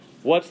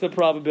 what's the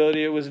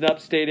probability it was an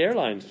Upstate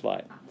Airlines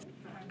flight?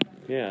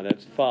 Yeah,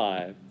 that's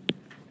 5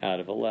 out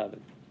of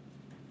 11,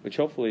 which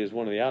hopefully is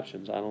one of the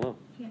options. I don't know.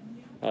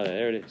 Oh,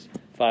 there it is.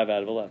 5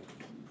 out of 11.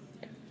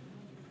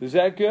 Is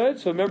that good?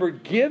 So remember,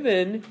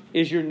 given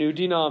is your new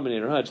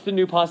denominator. Huh? It's the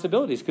new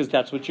possibilities, because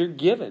that's what you're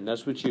given.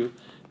 That's what you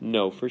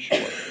know for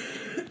sure.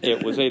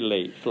 It was a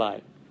late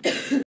flight.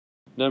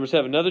 Number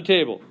 7, another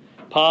table.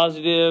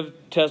 Positive,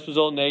 test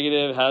result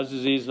negative, has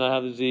disease, not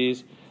have the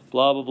disease,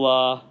 blah, blah,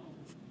 blah.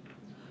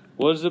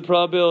 What is the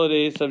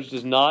probability subject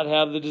does not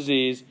have the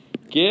disease,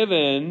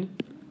 given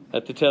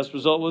that the test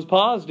result was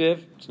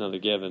positive? It's another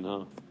given,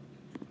 huh?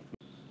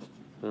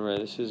 All right,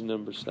 this is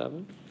number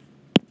 7.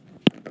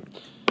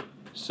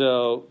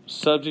 So,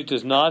 subject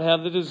does not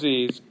have the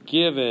disease,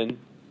 given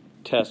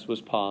test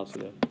was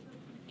positive.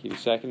 Give you a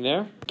second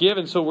there.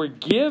 Given, so we're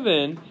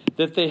given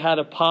that they had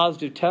a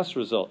positive test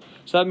result.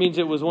 So that means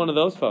it was one of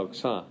those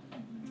folks, huh?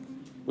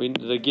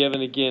 The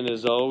given, again,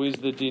 is always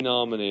the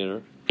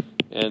denominator.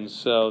 And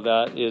so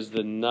that is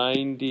the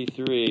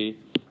 93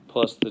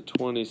 plus the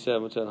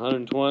 27. What's that,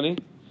 120?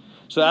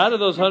 So out of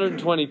those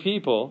 120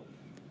 people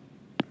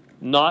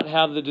not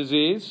have the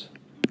disease,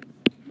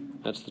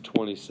 that's the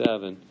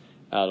 27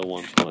 out of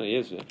 120,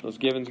 isn't it? Those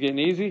givens getting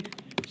easy.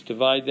 Let's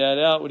divide that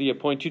out. What do you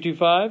get,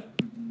 0.225?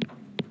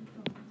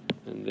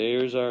 And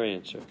there's our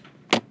answer.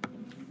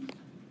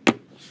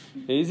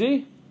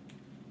 Easy?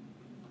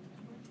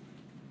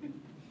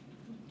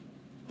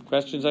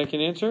 Questions I can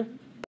answer?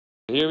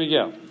 Here we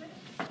go.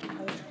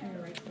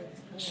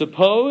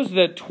 Suppose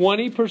that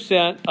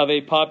 20% of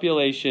a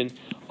population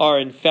are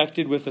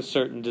infected with a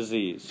certain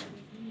disease.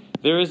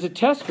 There is a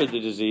test for the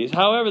disease.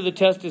 However, the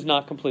test is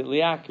not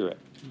completely accurate.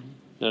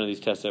 None of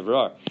these tests ever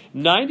are.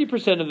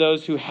 90% of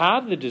those who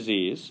have the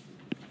disease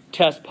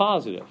test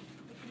positive.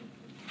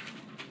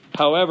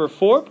 However,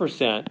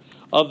 4%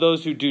 of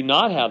those who do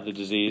not have the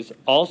disease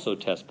also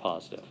test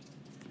positive.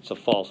 It's a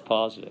false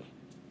positive.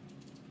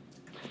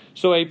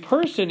 So a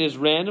person is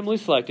randomly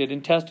selected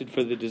and tested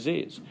for the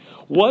disease.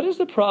 What is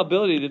the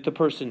probability that the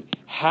person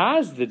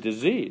has the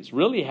disease,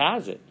 really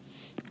has it,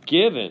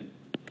 given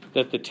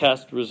that the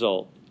test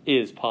result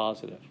is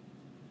positive?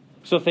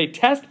 So if they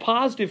test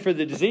positive for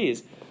the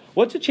disease,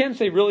 what's the chance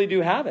they really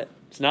do have it?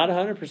 It's not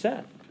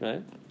 100%,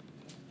 right?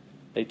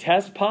 They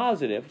test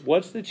positive.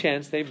 What's the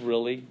chance they've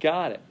really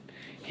got it?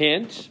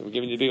 Hint, we're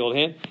giving you a big old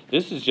hint.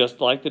 This is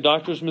just like the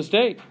doctor's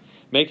mistake.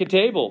 Make a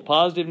table,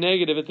 positive,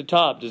 negative at the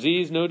top,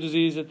 disease, no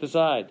disease at the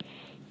side.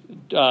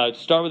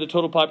 Start with a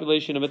total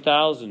population of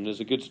 1,000 is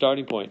a good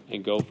starting point,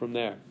 and go from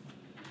there.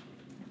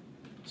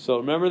 So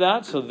remember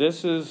that? So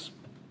this is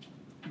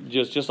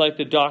just like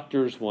the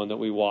doctor's one that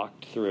we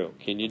walked through.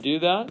 Can you do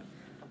that?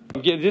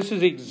 This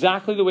is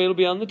exactly the way it'll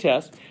be on the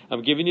test.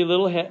 I'm giving you a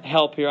little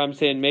help here. I'm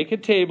saying make a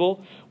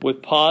table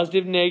with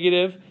positive,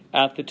 negative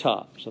at the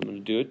top. So I'm going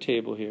to do a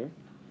table here.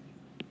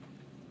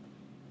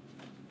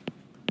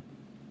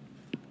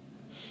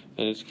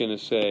 And it's going to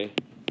say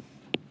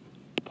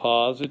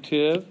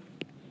positive,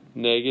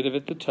 negative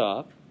at the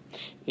top.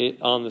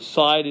 On the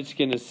side, it's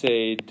going to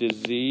say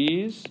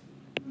disease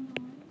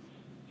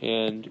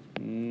and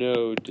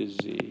no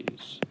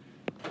disease.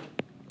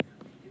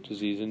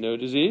 Disease and no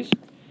disease.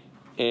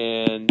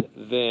 And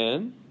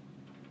then,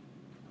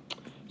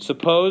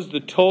 suppose the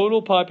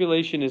total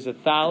population is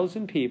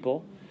 1,000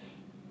 people,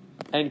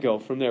 and go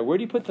from there. Where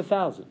do you put the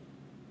 1,000?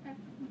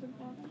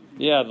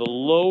 Yeah, the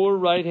lower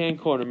right-hand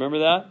corner. Remember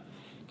that?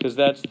 Because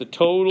that's the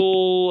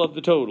total of the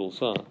totals,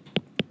 huh?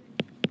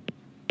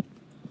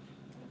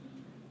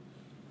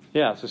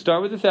 Yeah, so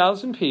start with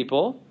 1,000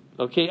 people,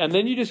 okay, and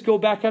then you just go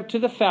back up to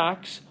the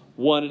facts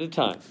one at a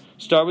time.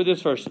 Start with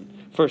this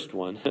first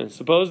one.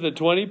 Suppose that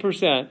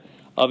 20%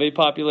 of a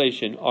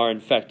population are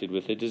infected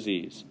with a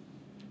disease.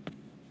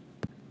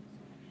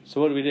 So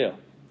what do we do?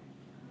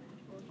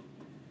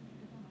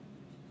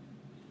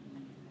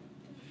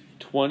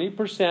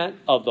 20%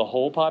 of the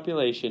whole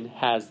population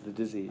has the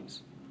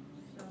disease.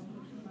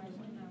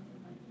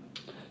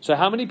 So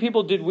how many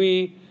people did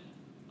we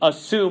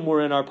assume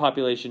were in our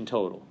population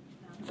total?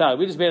 1,000.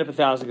 We just made up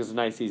 1,000 because it's a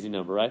nice, easy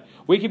number, right?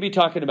 We could be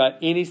talking about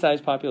any size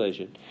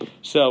population.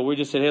 So we're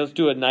just saying, hey, let's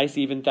do a nice,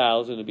 even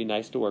 1,000. It'd be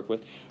nice to work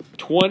with.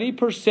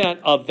 20%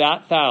 of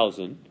that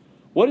 1,000.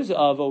 What does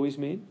of always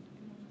mean?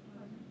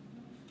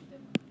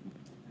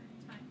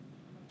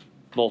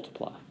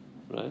 Multiply,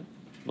 right?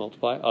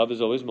 Multiply. Of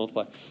is always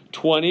multiply.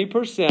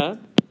 20%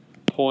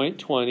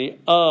 0.20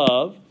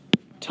 of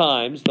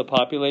times the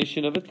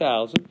population of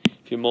 1,000.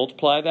 If you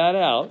multiply that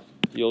out,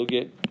 you'll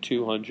get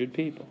 200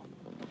 people.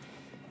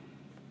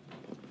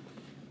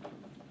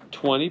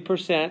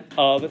 20%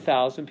 of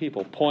 1,000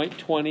 people.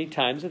 0.20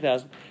 times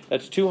 1,000.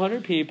 That's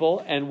 200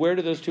 people. And where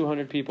do those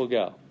 200 people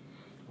go?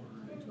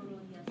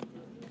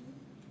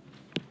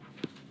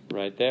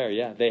 Right there,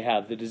 yeah. They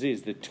have the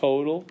disease. The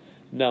total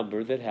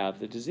number that have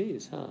the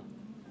disease, huh?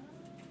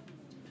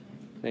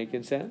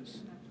 Making sense?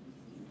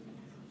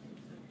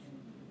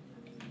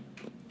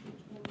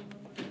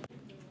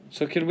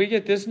 So can we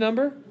get this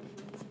number?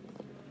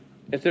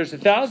 If there's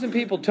 1,000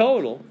 people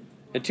total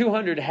and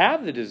 200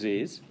 have the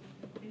disease,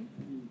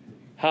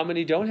 how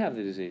many don't have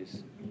the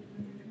disease?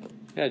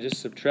 Yeah, just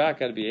subtract.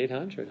 Got to be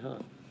 800, huh?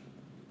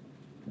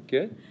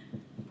 Good?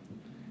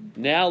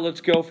 Now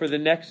let's go for the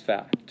next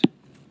fact.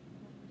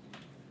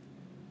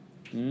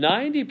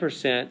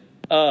 90%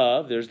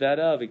 of, there's that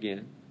of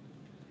again,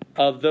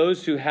 of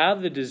those who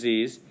have the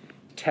disease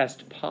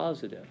test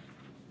positive.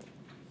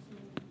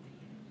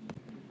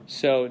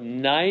 So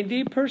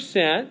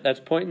 90%, that's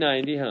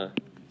 0.90, huh?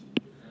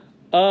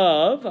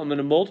 Of, I'm going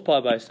to multiply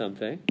by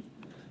something.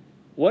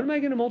 What am I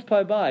going to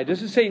multiply by?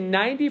 Does it say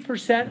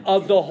 90%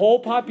 of the whole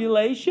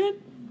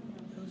population?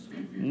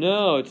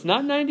 No, it's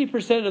not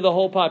 90% of the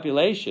whole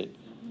population,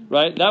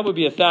 right? That would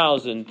be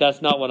 1,000.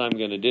 That's not what I'm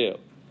going to do,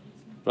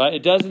 right?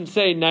 It doesn't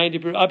say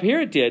 90%. Up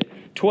here it did.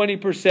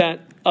 20%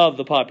 of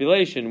the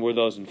population were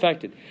those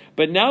infected.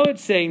 But now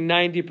it's saying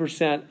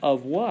 90%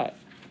 of what?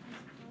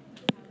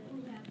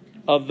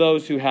 Of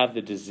those who have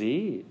the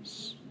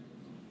disease.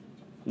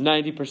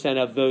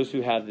 90% of those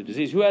who have the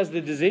disease. Who has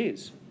the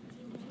disease?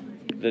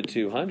 The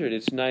 200.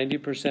 It's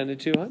 90% of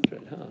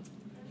 200, huh?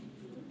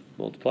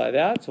 Multiply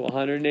that, so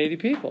 180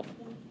 people.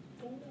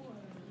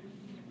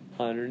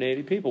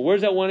 180 people.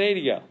 Where's that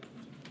 180 go?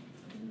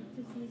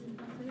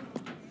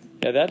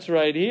 Yeah, that's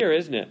right here,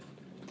 isn't it?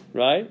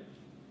 Right?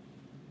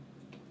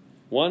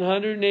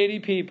 180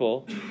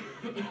 people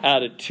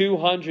out of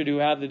 200 who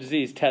have the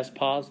disease test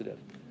positive.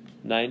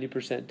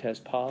 90%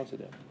 test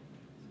positive.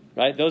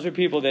 Right? Those are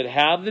people that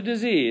have the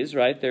disease,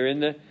 right?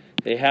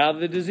 They have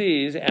the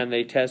disease and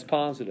they test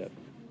positive.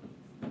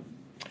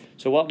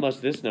 So what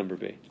must this number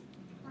be?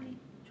 20.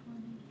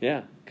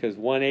 Yeah, because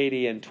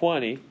 180 and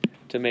 20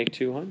 to make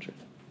 200.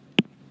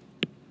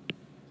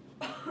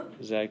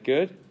 Is that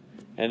good?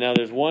 And now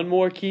there's one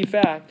more key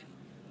fact.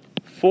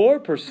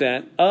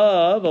 4%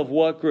 of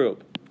what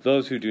group?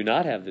 Those who do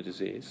not have the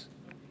disease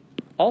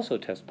also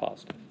test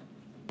positive.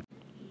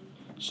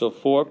 So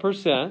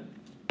 4%,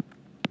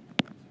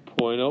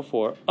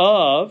 0.04,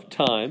 of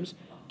times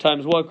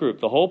what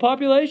group? The whole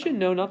population?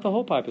 No, not the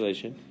whole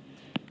population.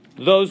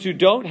 Those who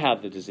don't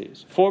have the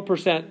disease.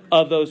 4%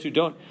 of those who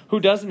don't. Who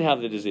doesn't have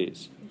the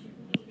disease?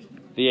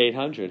 The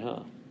 800,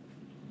 huh?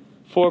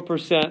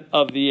 4%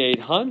 of the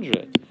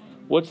 800.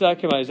 What's that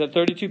come out? Is that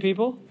 32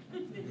 people?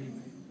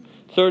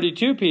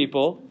 32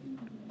 people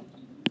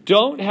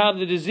don't have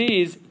the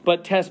disease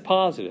but test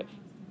positive.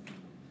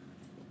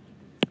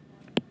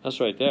 That's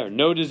right there.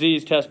 No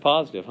disease, test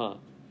positive, huh?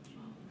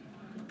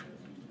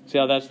 See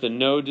how that's the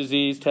no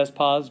disease, test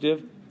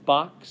positive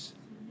box?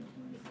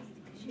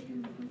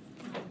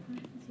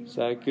 Is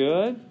that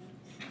good?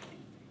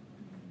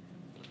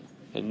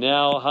 And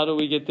now, how do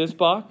we get this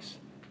box?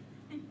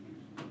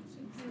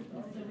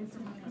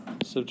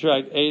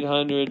 Subtract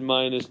 800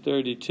 minus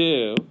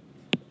 32.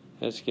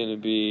 That's going to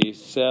be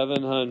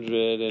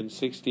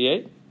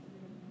 768.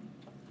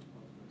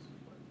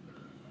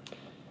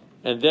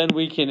 And then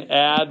we can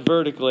add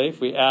vertically.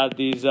 If we add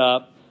these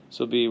up, this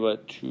will be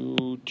what,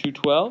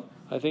 212?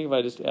 I think if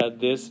I just add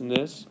this and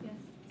this. Yes.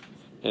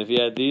 And if you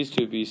add these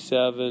two, it'd be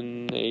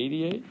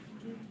 788.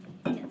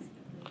 Yes.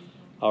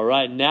 All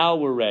right, now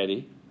we're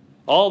ready.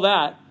 All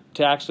that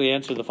to actually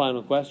answer the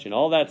final question.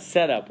 All that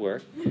setup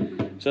work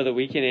so that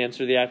we can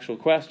answer the actual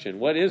question.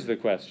 What is the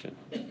question?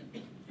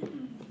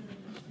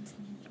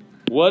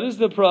 What is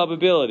the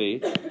probability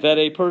that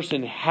a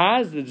person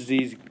has the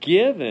disease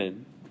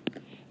given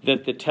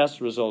that the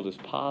test result is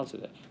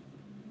positive?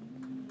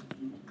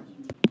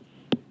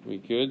 We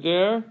good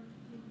there?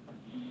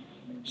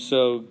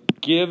 So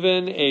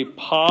given a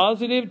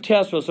positive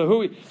test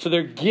result, so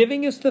they're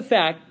giving us the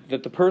fact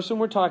that the person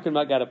we're talking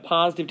about got a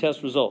positive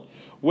test result.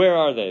 Where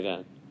are they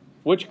then?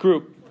 Which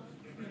group?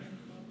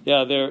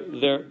 Yeah,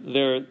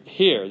 they're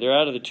here. They're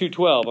out of the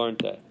 212, aren't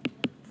they?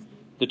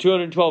 The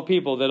 212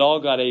 people that all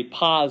got a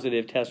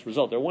positive test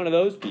result. They're one of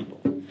those people.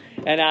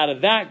 And out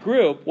of that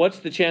group, what's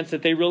the chance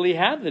that they really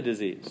have the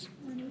disease?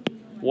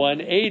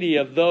 180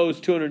 of those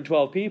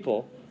 212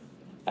 people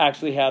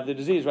actually have the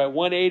disease, right?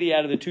 180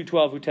 out of the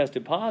 212 who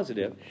tested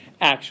positive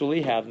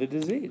actually have the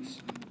disease.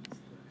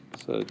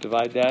 So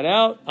divide that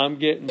out. I'm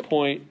getting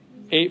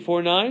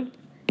 0.849.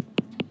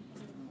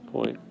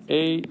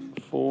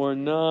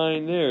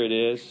 0.849. There it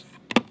is.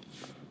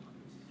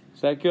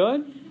 Is that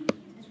good?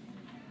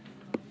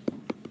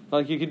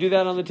 Like you could do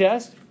that on the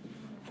test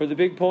for the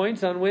big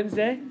points on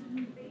Wednesday?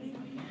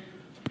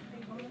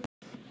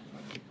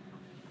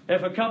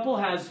 If a couple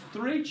has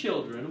 3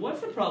 children, what's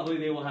the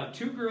probability they will have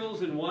 2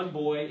 girls and 1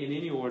 boy in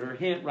any order?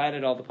 Hint, write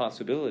out all the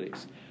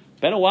possibilities.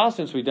 Been a while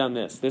since we've done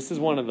this. This is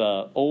one of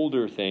the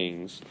older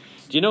things.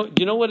 Do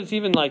you know what it's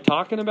even like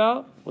talking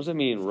about? What does it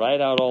mean?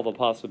 Write out all the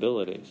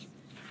possibilities.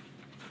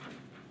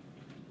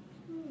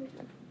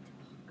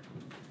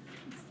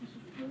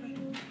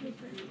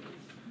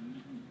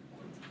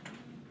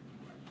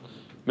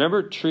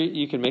 Remember, tree?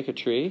 You can make a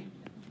tree,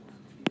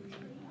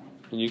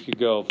 and you could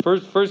go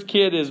first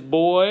kid is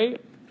boy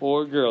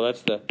or girl.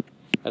 That's the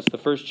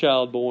first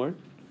child born.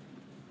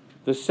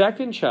 The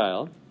second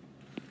child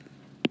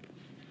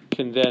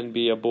can then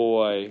be a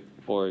boy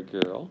or a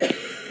girl.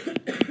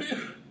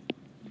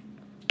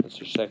 That's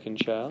your second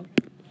child.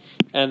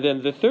 And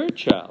then the third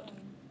child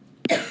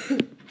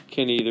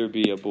can either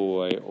be a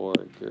boy or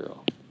a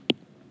girl.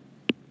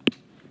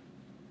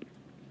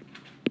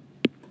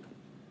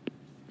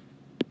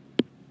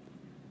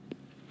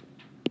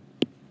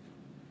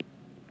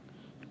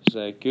 Is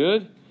that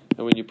good?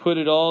 And when you put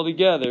it all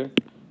together,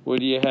 what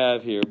do you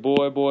have here?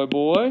 Boy, boy,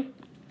 boy?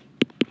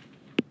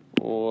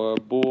 Or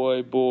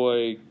boy,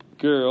 boy,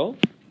 girl?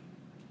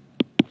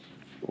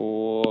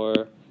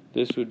 Or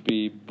this would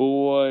be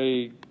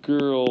boy,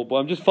 girl, boy.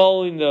 I'm just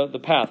following the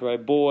path,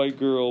 right? Boy,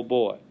 girl,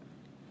 boy.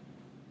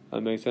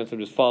 That makes sense? I'm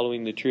just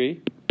following the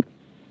tree.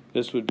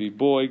 This would be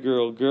boy,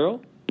 girl,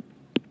 girl.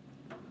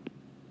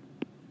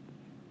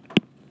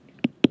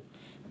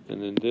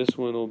 And then this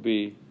one will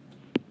be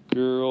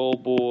girl,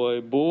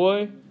 boy,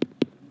 boy.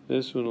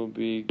 This one will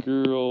be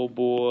girl,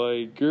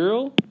 boy,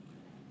 girl.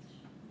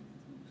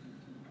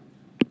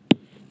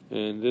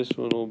 And this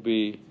one will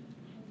be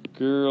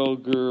girl,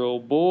 girl,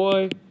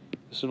 boy.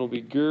 This one will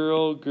be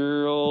girl,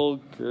 girl,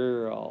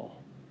 girl.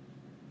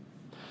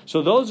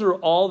 So those are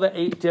all the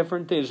 8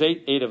 different things. There's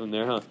eight of them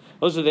there, huh?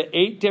 Those are the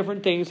 8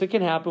 different things that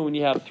can happen when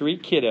you have 3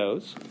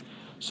 kiddos.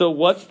 So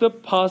what's the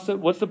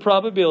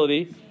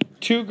probability?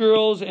 2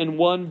 girls and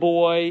 1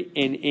 boy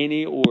in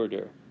any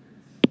order.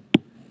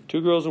 2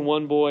 girls and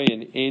 1 boy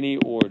in any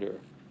order.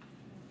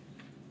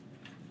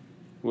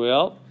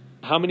 Well,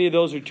 how many of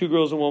those are 2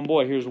 girls and 1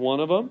 boy? Here's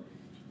 1 of them.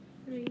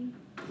 3.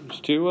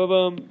 There's 2 of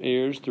them.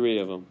 Here's 3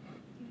 of them.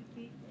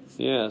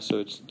 Yeah, so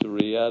it's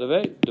 3 out of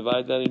 8.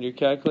 Divide that in your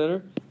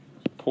calculator.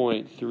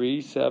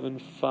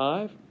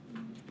 0.375.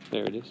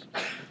 There it is.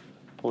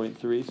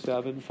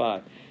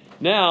 0.375.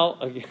 Now,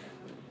 again,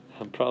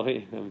 I'm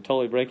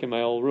totally breaking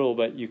my old rule,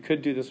 but you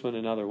could do this one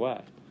another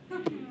way.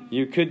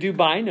 You could do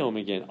binom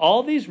again.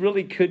 All these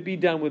really could be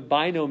done with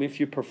binom if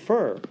you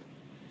prefer.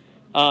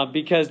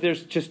 Because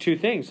there's just 2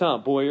 things, huh?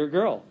 Boy or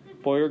girl.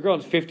 Boy or girl.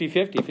 It's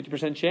 50-50,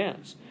 50%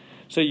 chance.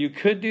 So you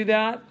could do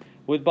that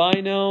with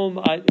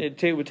binom.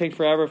 It would take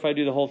forever if I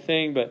do the whole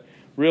thing, but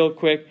real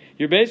quick,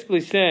 you're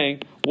basically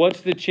saying, what's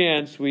the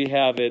chance we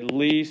have at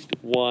least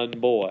 1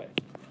 boy?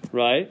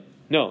 Right?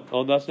 No,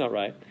 that's not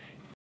right.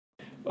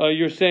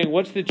 You're saying,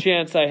 what's the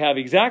chance I have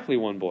exactly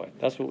 1 boy?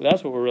 That's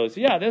what we're really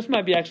saying. Yeah, this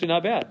might be actually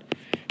not bad.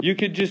 You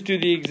could just do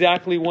the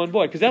exactly 1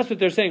 boy, because that's what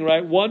they're saying,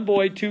 right? 1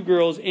 boy, 2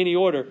 girls, any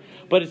order,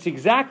 but it's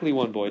exactly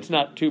 1 boy. It's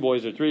not 2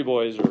 boys or 3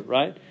 boys,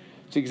 right?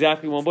 It's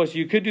exactly 1 boy. So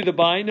you could do the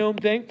binom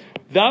thing.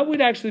 That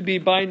would actually be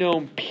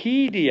binom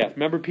PDF.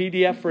 Remember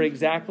PDF for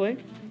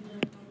exactly?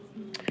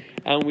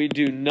 And we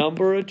do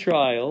number of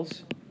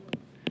trials,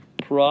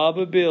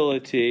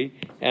 probability,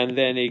 and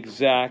then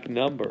exact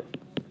number.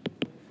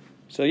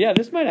 So yeah,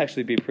 this might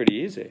actually be pretty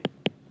easy.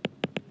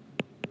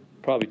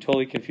 Probably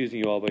totally confusing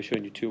you all by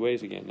showing you 2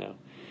 ways again now.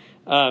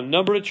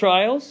 Number of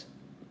trials.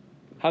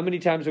 How many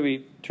times are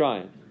we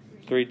trying?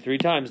 3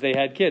 times they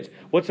had kids.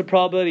 What's the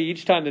probability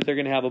each time that they're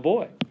going to have a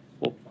boy?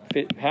 Well,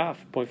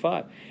 half,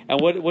 0.5.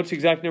 And what's the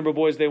exact number of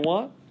boys they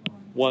want?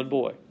 1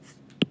 boy.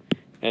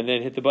 And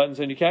then hit the buttons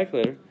on your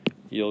calculator.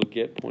 You'll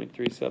get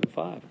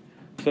 0.375.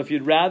 So if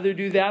you'd rather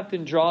do that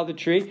than draw the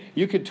tree,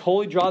 you could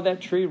totally draw that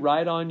tree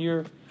right on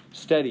your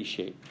study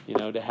sheet,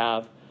 to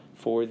have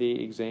for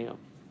the exam,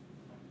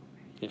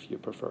 if you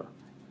prefer.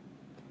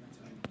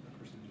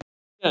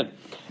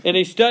 In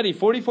a study,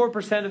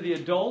 44% of the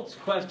adults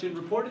questioned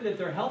reported that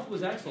their health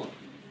was excellent.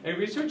 A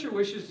researcher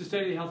wishes to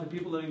study the health of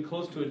people living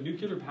close to a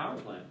nuclear power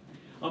plant.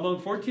 Among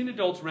 14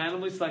 adults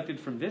randomly selected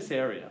from this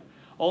area,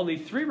 only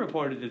 3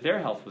 reported that their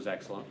health was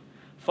excellent.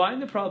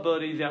 Find the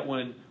probability that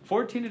when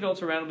 14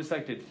 adults are randomly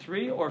selected,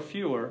 3 or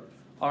fewer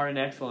are in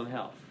excellent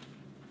health.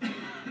 It's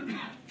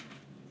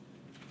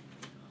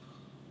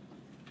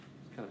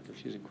kind of a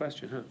confusing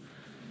question, huh?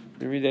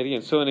 Let me read that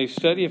again. So in a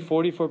study of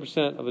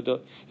 44% of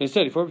adults,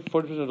 40%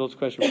 of adults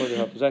questioned whether their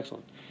health was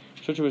excellent.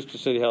 Researcher wished to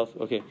study health.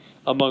 Okay.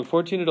 Among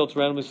 14 adults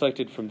randomly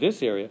selected from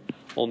this area,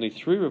 only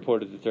 3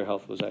 reported that their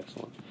health was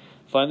excellent.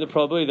 Find the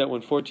probability that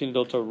when 14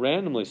 adults are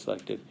randomly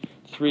selected,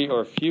 3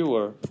 or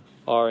fewer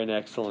are in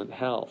excellent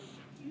health.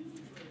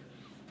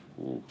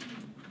 Ooh.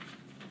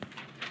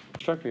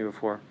 Struck me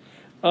before.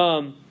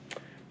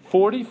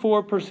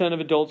 44% of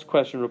adults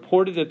questioned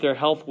reported that their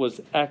health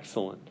was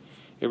excellent.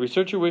 A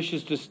researcher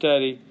wishes to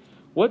study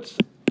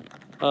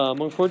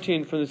among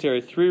 14 from this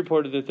area, 3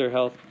 reported that their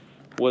health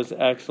was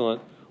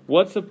excellent.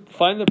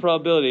 Find the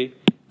probability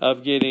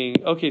of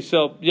getting, okay,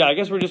 so, yeah, I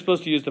guess we're just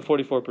supposed to use the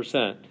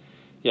 44%.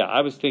 Yeah,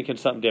 I was thinking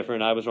something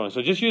different. I was wrong.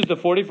 So just use the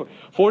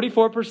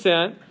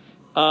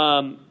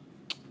 44%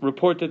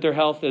 report that their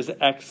health is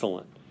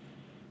excellent.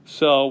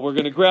 So we're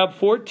going to grab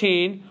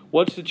 14.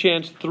 What's the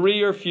chance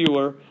 3 or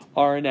fewer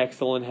are in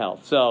excellent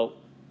health? So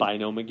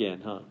binom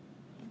again, huh?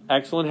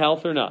 Excellent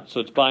health or not? So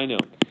it's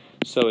binom.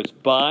 So it's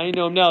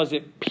binom. Now, is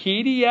it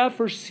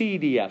PDF or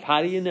CDF?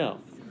 How do you know?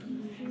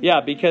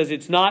 Yeah, because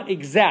it's not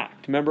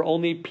exact. Remember,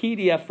 only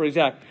PDF for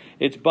exact.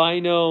 It's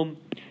binom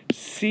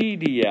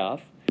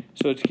CDF.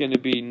 So it's going to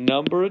be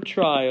number of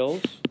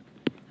trials,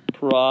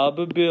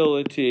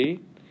 probability,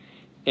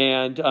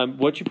 and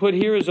what you put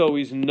here is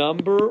always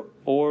number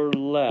or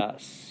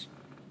less.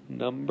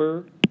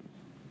 Number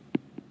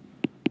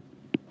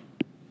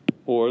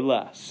or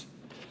less.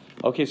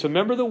 Okay, so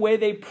remember the way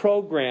they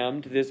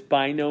programmed this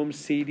binom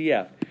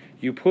CDF.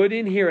 You put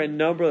in here a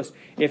number less.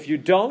 If you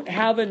don't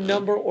have a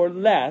number or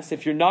less,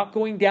 if you're not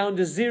going down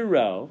to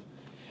 0,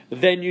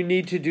 then you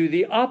need to do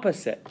the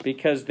opposite,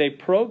 because they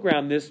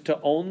programmed this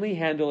to only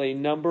handle a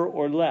number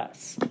or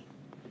less.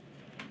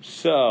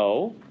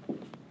 So,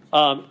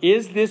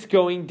 is this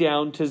going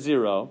down to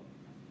 0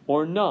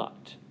 or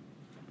not?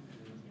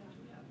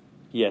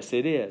 Yes,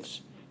 it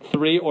is.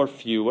 3 or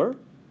fewer.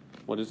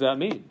 What does that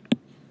mean?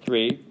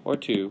 3 or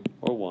 2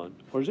 or 1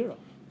 or 0.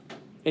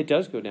 It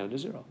does go down to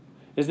 0.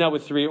 Isn't that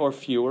what 3 or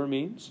fewer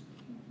means?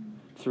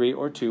 3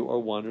 or 2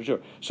 or 1 or 0.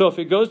 So if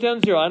it goes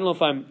down to 0, I don't know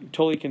if I'm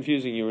totally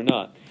confusing you or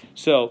not.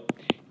 So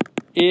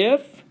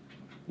if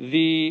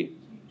the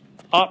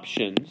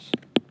options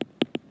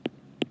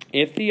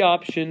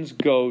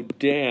go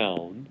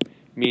down,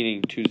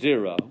 meaning to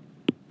 0,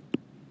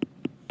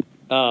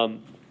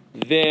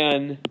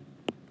 then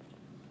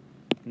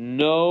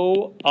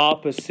no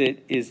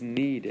opposite is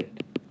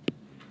needed.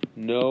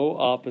 No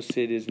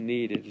opposite is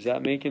needed. Is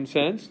that making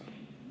sense?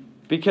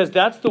 Because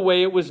that's the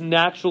way it was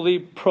naturally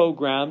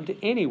programmed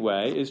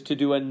anyway, is to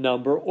do a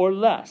number or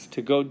less,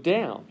 to go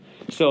down.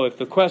 So if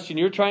the question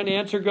you're trying to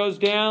answer goes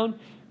down,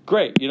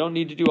 great. You don't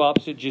need to do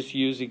opposite. Just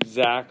use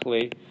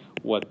exactly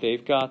what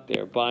they've got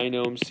there.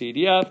 Binom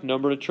CDF,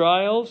 number of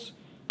trials,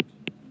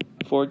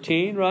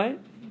 14, right?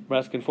 We're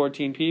asking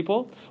 14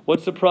 people.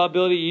 What's the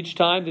probability each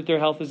time that their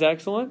health is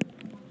excellent?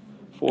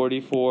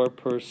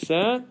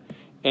 44%.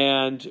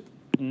 And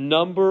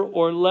number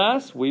or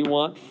less, we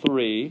want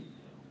 3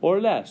 or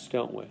less,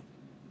 don't we?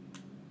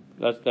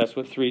 That's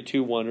what 3,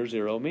 2, 1, or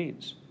 0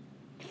 means.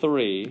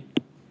 3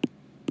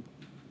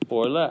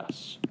 or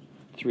less.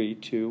 3,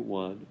 2,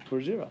 1,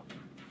 or 0.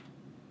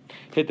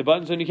 Hit the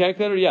buttons on your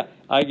calculator? Yeah,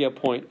 I get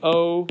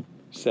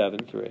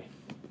 0.073.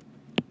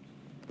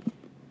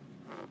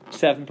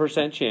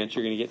 7% chance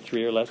you're going to get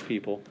 3 or less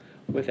people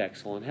with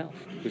excellent health,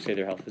 who say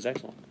their health is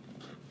excellent.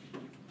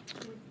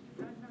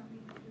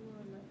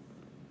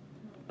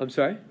 I'm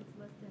sorry?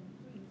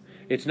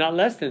 It's not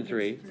less than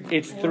 3.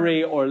 It's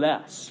 3 or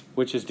less,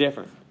 which is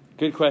different.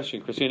 Good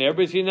question, Christine.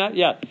 Everybody seen that?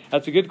 Yeah,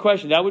 that's a good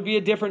question. That would be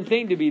a different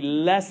thing to be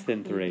less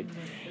than 3.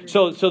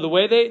 So the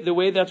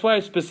way that's why I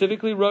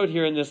specifically wrote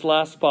here in this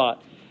last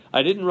spot,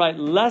 I didn't write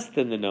less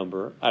than the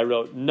number. I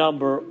wrote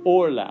number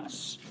or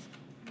less,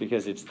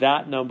 because it's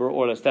that number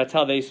or less. That's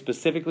how they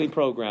specifically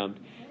programmed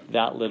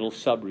that little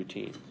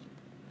subroutine.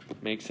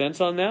 Make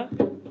sense on that?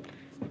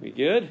 We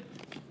good?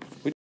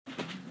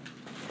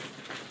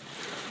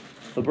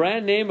 The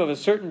brand name of a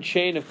certain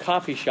chain of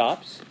coffee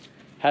shops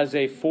has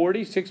a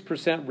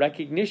 46%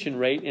 recognition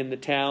rate in the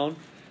town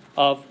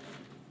of,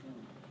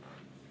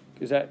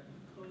 is that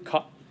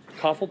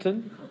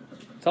Coffleton?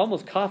 It's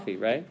almost coffee,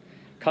 right?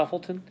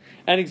 Coffleton.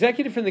 An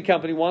executive from the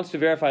company wants to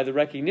verify the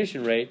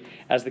recognition rate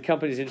as the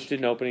company is interested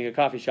in opening a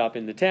coffee shop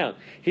in the town.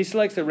 He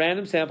selects a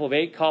random sample of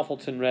 8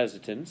 Coffleton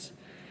residents.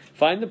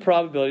 Find the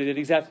probability that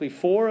exactly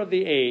 4 of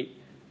the 8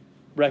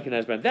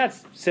 recognize binom.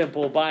 That's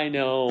simple.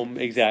 Binom,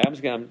 exact.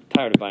 I'm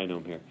tired of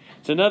binom here.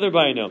 It's another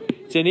binom.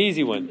 It's an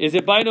easy one. Is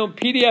it binom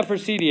PDF or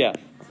CDF?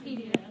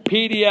 PDF.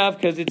 PDF,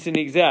 because it's an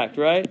exact,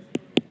 right?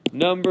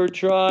 Number,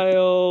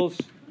 trials,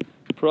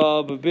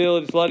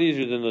 probability. It's a lot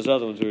easier than those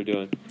other ones we were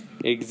doing.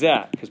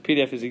 Exact, because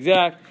PDF is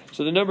exact.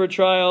 So the number of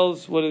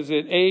trials, what is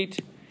it? 8.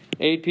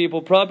 8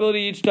 people. Probability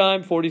each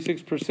time,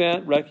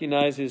 46%.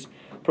 Recognizes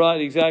the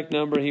exact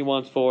number. He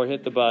wants 4.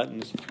 Hit the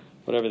buttons.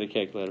 Whatever the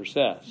calculator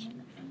says.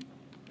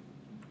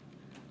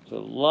 A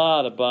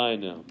lot of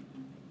binom.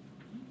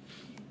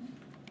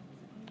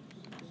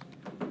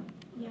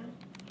 Yeah.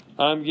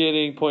 I'm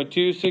getting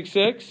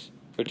 0.266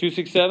 or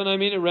 267. I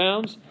mean, it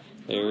rounds.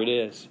 There it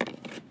is.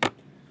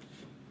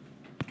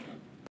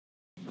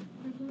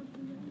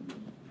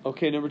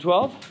 Okay, number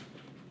 12.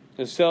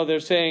 And so they're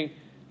saying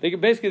they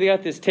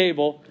got this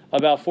table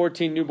about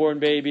 14 newborn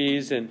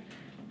babies and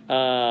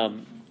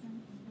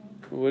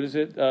what is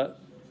it?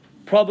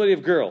 Probability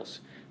of girls.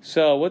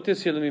 So what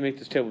this here? Let me make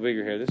this table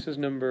bigger here. This is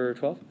number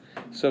 12.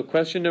 So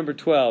question number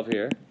 12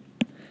 here.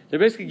 They're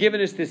basically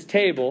giving us this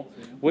table,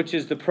 which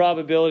is the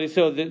probability.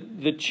 So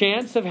the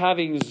chance of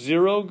having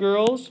 0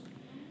 girls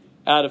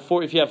out of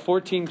 4, if you have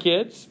 14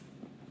 kids,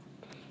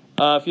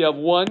 if you have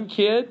 1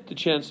 kid, the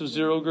chance of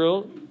 0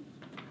 girl,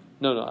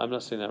 No, I'm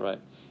not saying that right.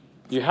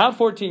 You have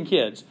 14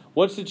 kids.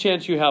 What's the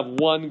chance you have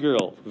one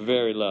girl?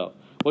 Very low.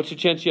 What's the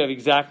chance you have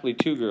exactly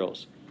 2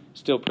 girls?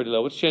 Still pretty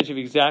low. What's the chance you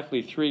have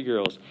exactly 3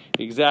 girls?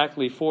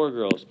 Exactly 4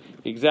 girls?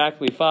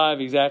 Exactly 5?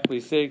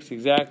 Exactly 6?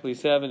 Exactly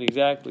 7?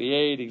 Exactly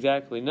 8?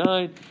 Exactly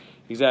 9?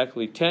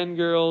 Exactly 10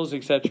 girls?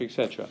 Etc.,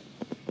 etc.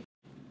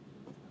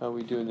 How are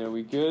we doing there? Are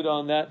we good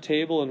on that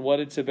table and what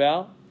it's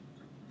about?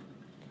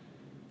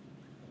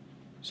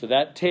 So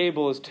that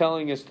table is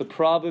telling us the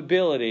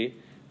probability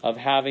of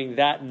having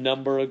that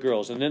number of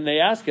girls. And then they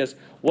ask us,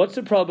 what's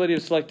the probability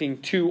of selecting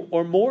 2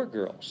 or more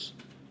girls?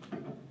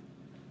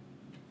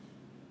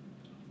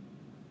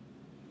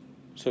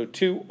 So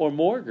 2 or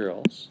more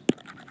girls.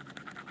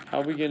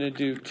 How are we going to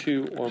do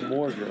 2 or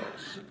more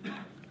girls?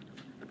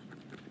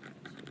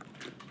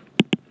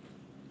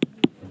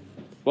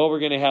 Well, we're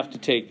going to have to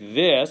take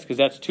this, because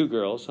that's 2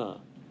 girls, huh?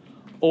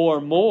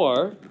 Or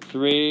more,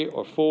 3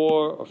 or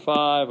 4 or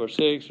 5 or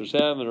 6 or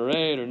 7 or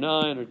 8 or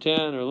 9 or 10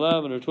 or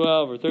 11 or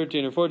 12 or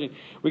 13 or 14.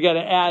 We got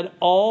to add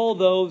all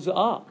those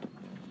up.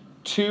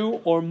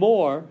 2 or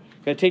more.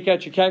 Got to take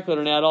out your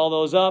calculator and add all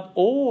those up.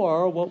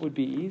 Or what would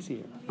be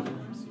easier?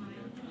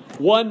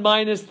 1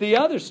 minus the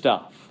other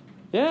stuff.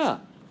 Yeah.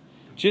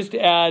 Just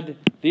add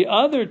the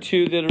other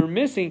 2 that are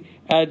missing.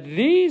 Add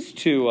these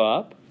 2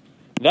 up.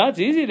 That's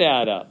easy to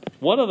add up.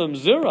 One of them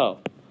 0.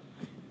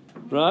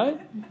 Right?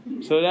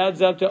 So it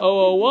adds up to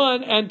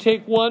 001 and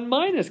take 1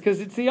 minus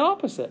because it's the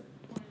opposite.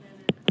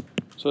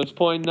 So it's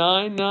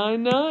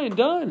 0.999.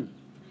 Done.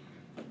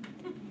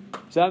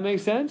 Does that make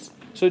sense?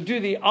 So do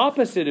the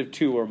opposite of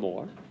 2 or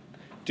more.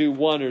 Do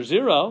 1 or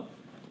 0.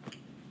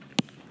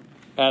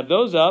 Add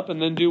those up and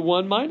then do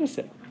 1 minus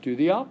it. Do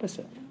the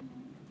opposite.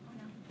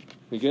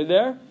 We good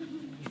there?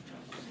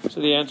 So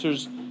the answer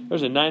is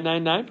there's a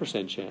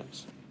 999%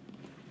 chance.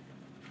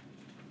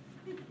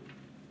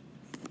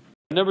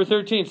 Number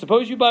 13.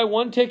 Suppose you buy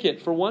 1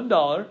 ticket for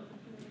 $1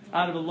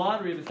 out of a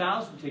lottery of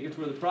 1,000 tickets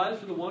where the prize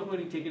for the 1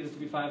 winning ticket is to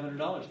be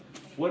 $500.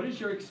 What is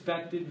your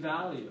expected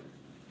value?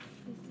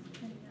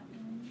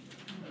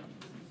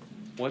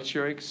 What's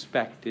your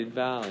expected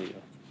value?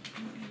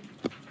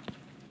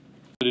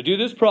 To do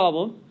this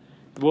problem,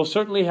 we'll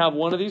certainly have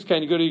one of these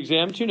kind. You go to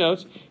exam 2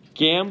 notes,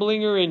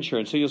 gambling or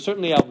insurance. So you'll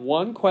certainly have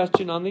one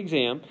question on the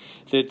exam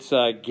that's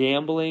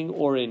gambling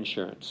or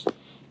insurance.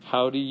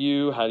 How do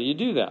you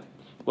do that?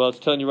 Well, it's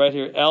telling you right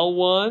here,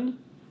 L1,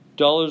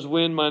 dollars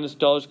win minus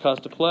dollars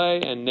cost to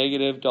play, and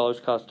negative dollars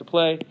cost to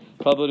play,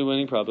 probability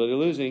winning, probability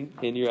losing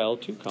in your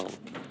L2 column.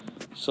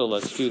 So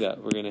let's do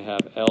that. We're going to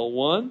have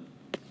L1,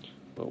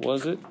 what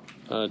was it?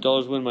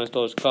 Dollars win minus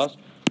dollars cost.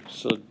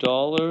 So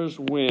dollars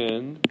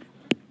win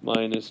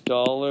minus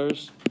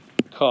dollars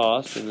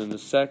cost, and then the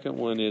second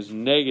one is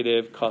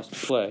negative cost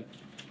to play.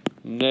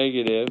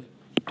 Negative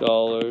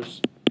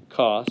dollars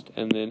cost,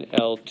 and then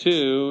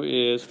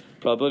L2 is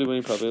probability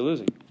winning, probability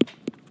losing.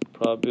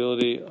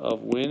 Probability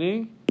of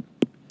winning,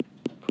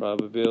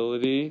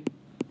 probability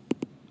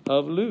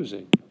of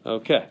losing.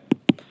 Okay,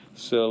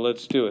 so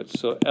let's do it.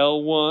 So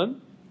L1,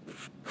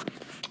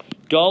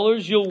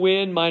 dollars you'll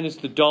win minus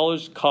the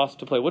dollars cost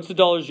to play. What's the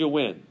dollars you'll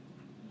win?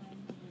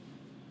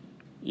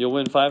 You'll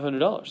win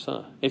 $500,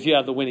 huh? If you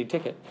have the winning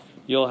ticket.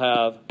 You'll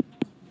have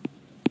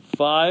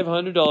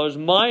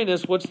 $500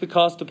 minus, what's the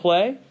cost to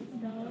play?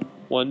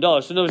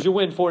 $1. So notice you'll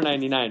win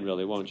 $4.99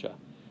 really, won't you?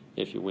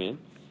 If you win.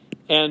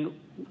 And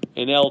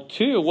in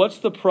L2, what's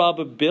the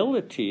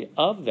probability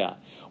of that?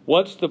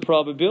 What's the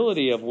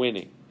probability of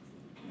winning?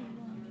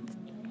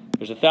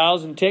 There's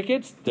 1,000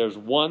 tickets. There's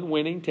 1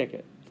 winning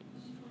ticket.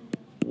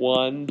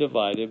 1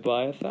 divided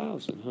by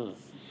 1,000, huh?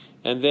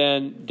 And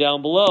then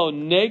down below,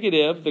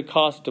 negative the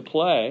cost to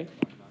play.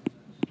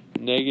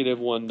 Negative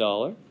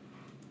 $1.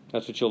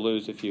 That's what you'll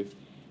lose if you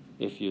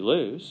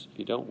lose, if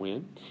you don't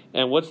win.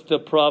 And what's the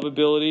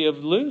probability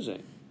of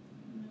losing?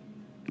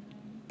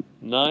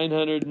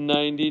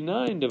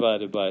 999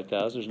 divided by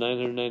 1,000. There's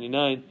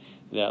 999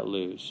 that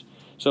lose.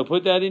 So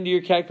put that into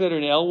your calculator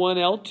in L1,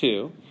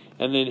 L2,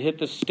 and then hit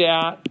the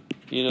stat,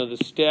 the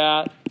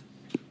stat,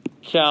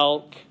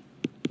 calc,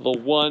 the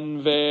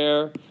 1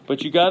 var.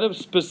 But you got to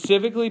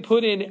specifically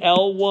put in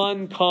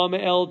L1,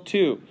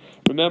 L2.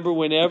 Remember,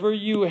 whenever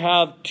you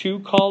have 2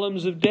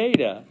 columns of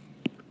data,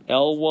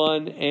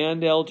 L1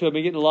 and L2, I've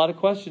been getting a lot of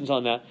questions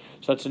on that,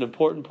 so that's an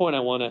important point I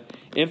want to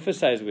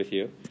emphasize with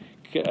you.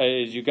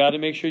 Is you got to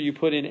make sure you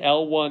put in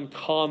L1,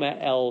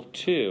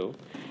 L2,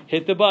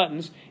 hit the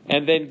buttons,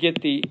 and then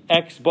get the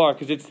X bar,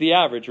 because it's the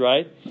average,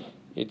 right?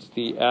 It's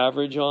the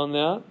average on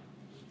that.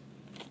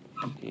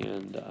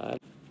 And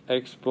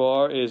X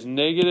bar is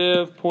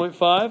negative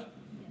 0.5.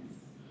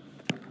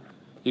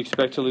 You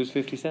expect to lose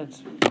 50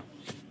 cents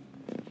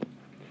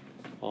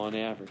on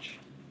average.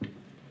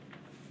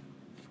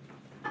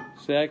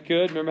 Is that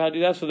good? Remember how to do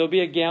that? So there'll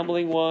be a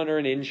gambling one or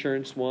an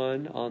insurance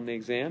one on the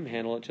exam.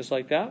 Handle it just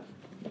like that.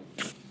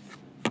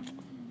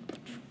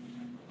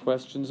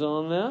 Questions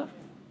on that?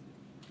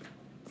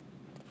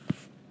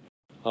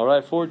 All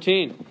right,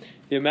 14.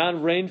 The amount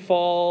of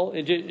rainfall.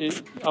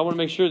 I want to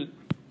make sure that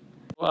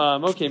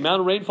Okay,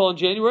 amount of rainfall in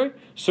January.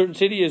 Certain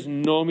city is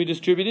normally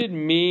distributed.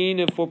 Mean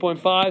of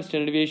 4.5,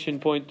 standard deviation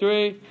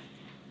 0.3.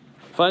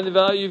 Find the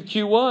value of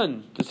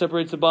Q1 that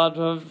separates the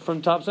bottom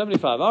from top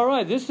 75. All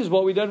right, this is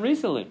what we've done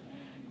recently.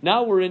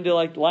 Now we're into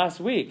like last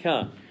week,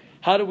 huh?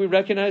 How do we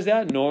recognize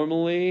that?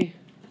 Normally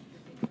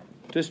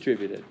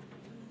distributed.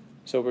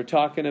 So we're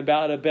talking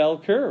about a bell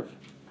curve.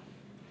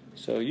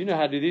 So you know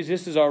how to do these.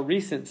 This is our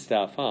recent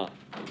stuff, huh?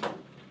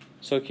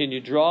 So can you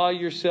draw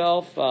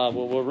yourself? Well,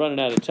 we're running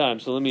out of time,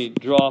 so let me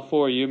draw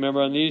for you.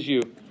 Remember on these,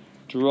 you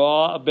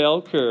draw a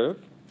bell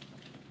curve.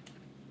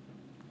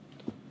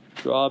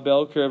 Draw a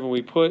bell curve, and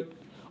we put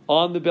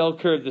on the bell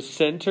curve the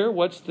center.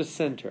 What's the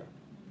center?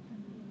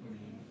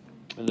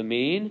 And the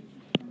mean,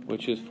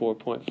 which is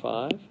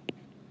 4.5.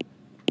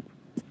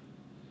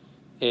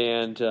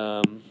 And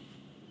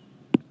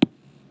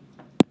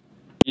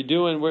you're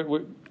doing,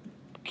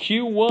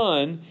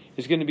 Q1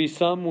 is going to be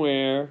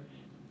somewhere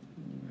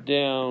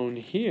down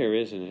here,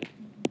 isn't it?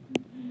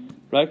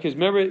 Right? Because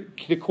remember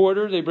the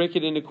quarter, they break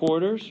it into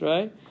quarters,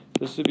 right?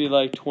 This would be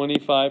like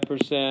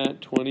 25%,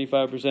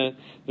 25%.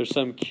 There's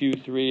some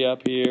Q3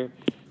 up here,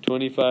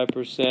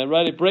 25%,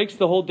 right? It breaks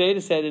the whole data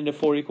set into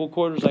 4 equal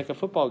quarters like a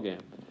football game,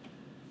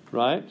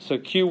 right? So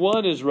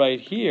Q1 is right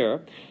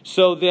here.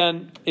 So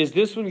then, is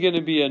this one going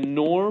to be a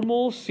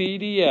normal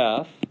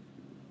CDF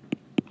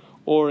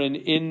or an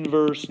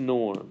inverse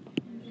norm?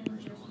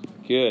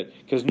 Good.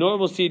 Because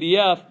normal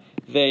CDF,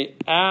 they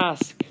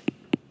ask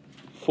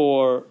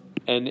for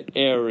an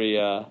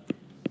area,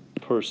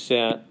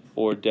 percent,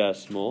 or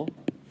decimal.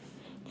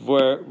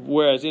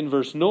 Whereas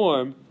inverse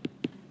norm,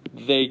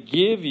 they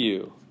give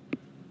you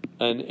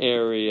an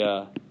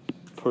area,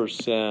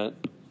 percent,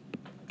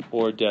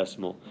 or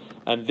decimal.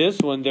 And this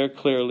one, they're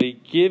clearly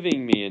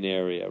giving me an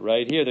area.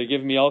 Right here, they're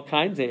giving me all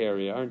kinds of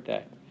area, aren't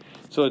they?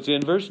 So it's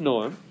inverse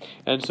norm.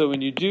 And so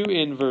when you do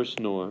inverse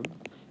norm,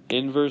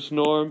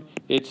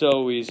 it's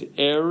always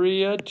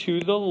area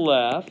to the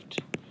left,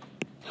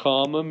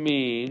 comma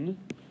mean,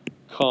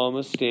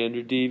 comma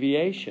standard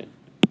deviation.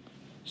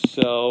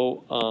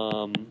 So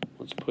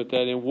let's put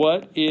that in.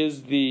 What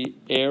is the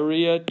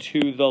area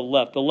to the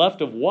left? The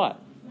left of what?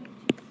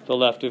 The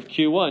left of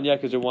Q1. Yeah,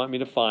 because they want me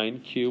to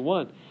find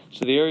Q1.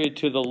 So the area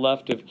to the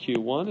left of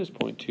Q1 is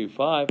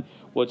 0.25.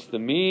 What's the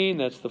mean?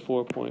 That's the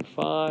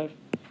 4.5.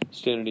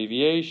 Standard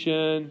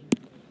deviation,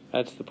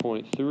 that's the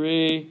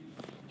 0.3.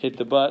 Hit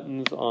the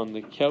buttons on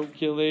the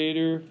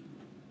calculator.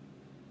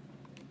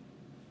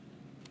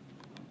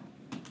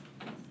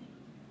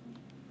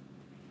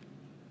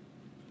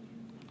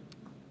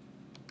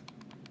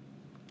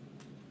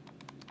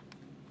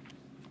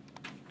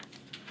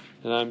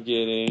 And I'm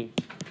getting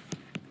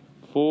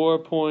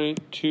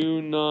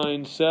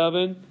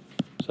 4.297.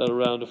 So that'll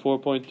round to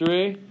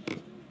 4.3.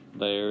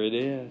 There it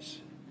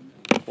is.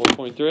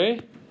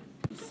 4.3.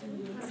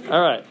 All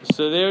right,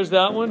 so there's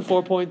that one,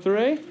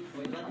 4.3.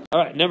 All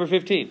right, number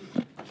 15.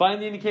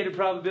 Find the indicated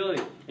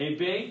probability. A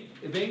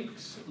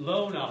bank's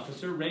loan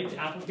officer rates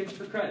applicants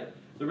for credit.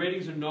 The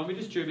ratings are normally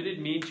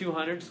distributed, mean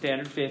 200,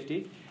 standard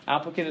 50.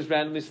 Applicant is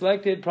randomly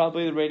selected.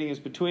 Probably the rating is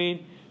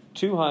between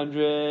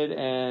 200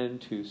 and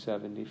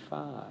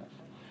 275.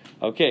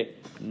 Okay,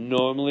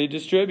 normally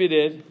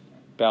distributed.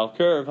 Bell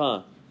curve,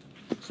 huh?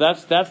 So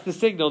that's the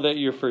signal that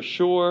you're for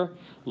sure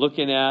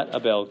looking at a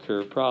bell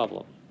curve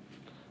problem.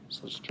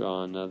 So let's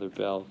draw another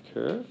bell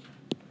curve.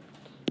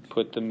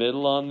 Put the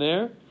middle on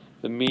there.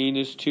 The mean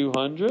is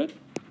 200.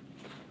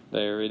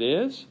 There it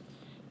is.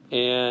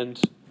 And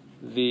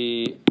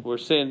we're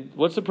saying,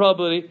 what's the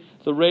probability?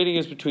 The rating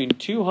is between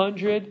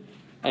 200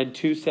 and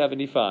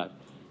 275.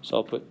 So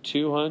I'll put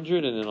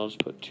 200 and then I'll just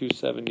put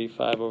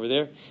 275 over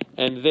there.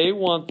 And they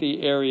want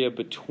the area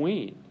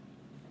between.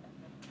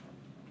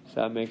 Does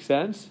that make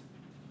sense?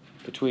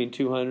 Between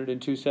 200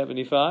 and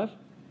 275.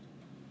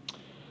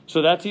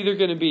 So that's either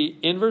going to be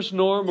inverse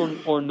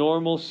norm or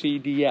normal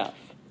CDF.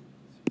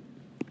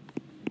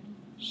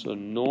 So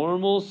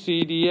normal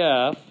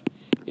CDF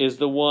is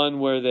the one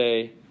where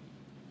they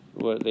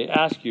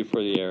ask you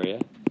for the area.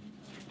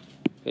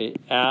 They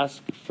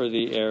ask for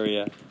the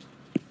area,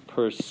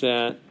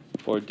 percent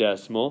or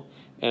decimal.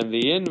 And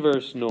the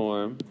inverse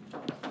norm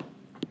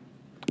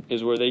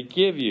is where they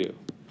give you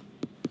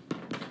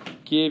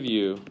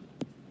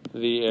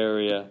the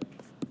area,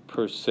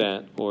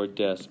 percent or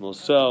decimal.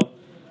 So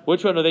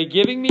which one? Are they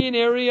giving me an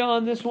area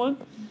on this one?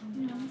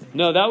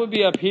 No, that would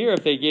be up here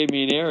if they gave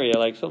me an area,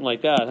 like something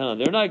like that, huh?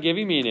 They're not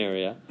giving me an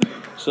area.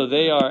 So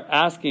they are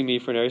asking me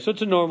for an area. So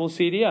it's a normal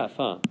CDF,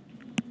 huh?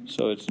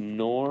 So it's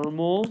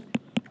normal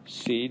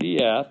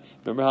CDF.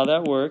 Remember how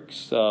that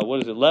works? What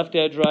is it? Left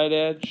edge, right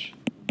edge?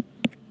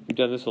 We've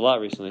done this a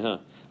lot recently, huh?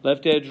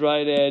 Left edge,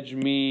 right edge,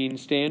 mean,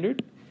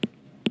 standard.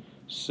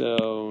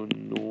 So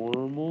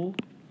normal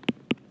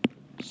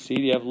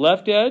CDF.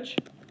 Left edge,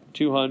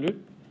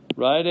 200.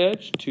 Right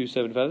edge,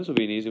 275. This will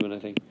be an easy one, I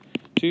think.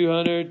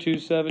 200,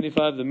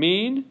 275. The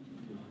mean,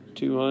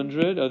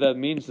 200. Oh, that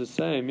means the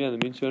same. Yeah, the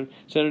mean 200.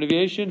 Standard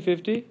deviation,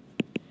 50.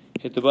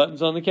 Hit the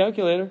buttons on the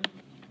calculator.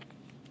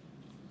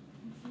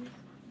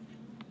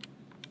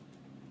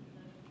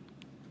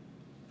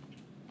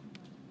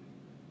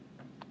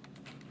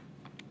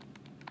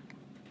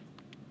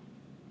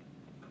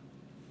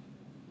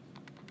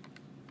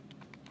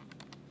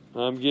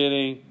 I'm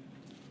getting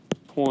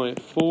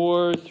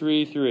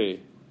 0.433.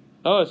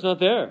 Oh, it's not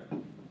there.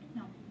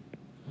 No.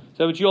 Is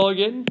that what you all are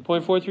getting?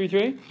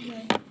 0.433?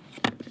 Yeah.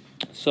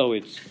 So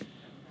it's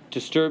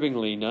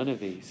disturbingly none of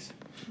these.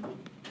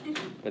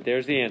 But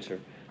there's the answer,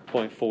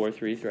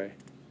 0.433.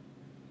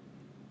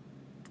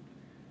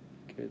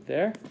 Good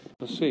there.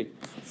 Let's see.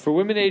 For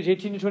women aged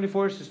 18 to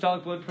 24,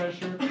 systolic blood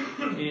pressure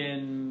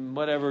in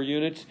whatever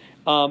units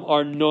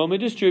are normally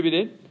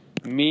distributed.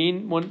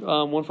 Mean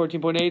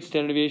 114.8,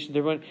 standard deviation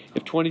 31.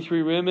 If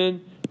 23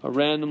 women are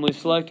randomly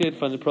selected,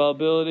 find the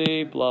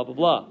probability, blah, blah,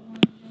 blah.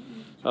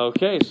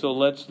 Okay, so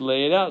let's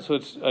lay it out. So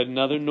it's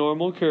another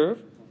normal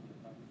curve.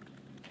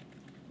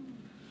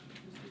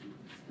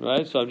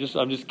 Right, so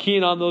I'm just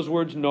keying on those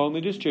words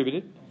normally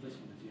distributed.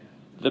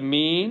 The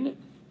mean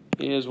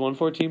is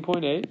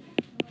 114.8.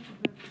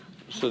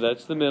 So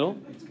that's the middle.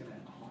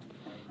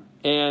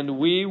 And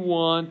we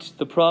want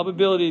the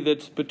probability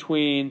that's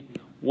between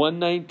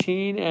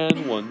 119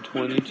 and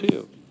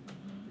 122.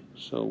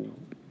 So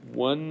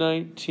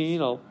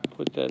 119, I'll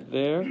put that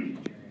there.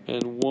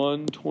 And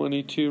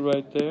 122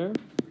 right there.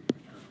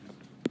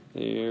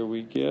 There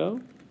we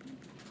go.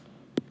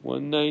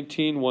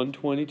 119,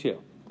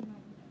 122.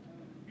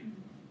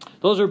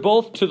 Those are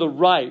both to the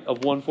right of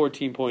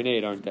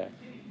 114.8, aren't they?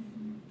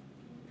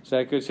 Is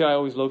that good? See how I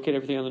always locate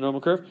everything on the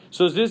normal curve?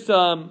 So is this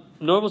normal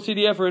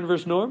CDF or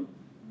inverse norm?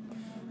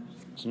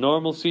 It's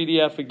normal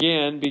CDF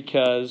again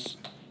because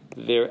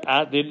they're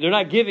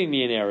not giving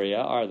me an area,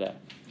 are they?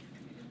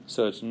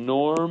 So it's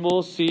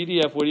normal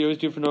CDF. What do you always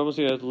do for normal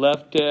CDF?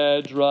 Left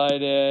edge,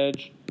 right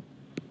edge,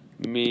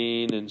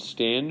 mean, and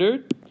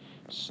standard.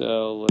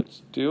 So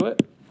let's do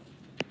it.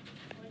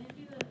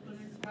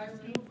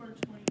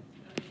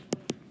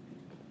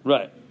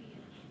 Right.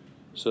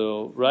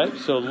 So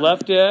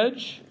left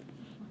edge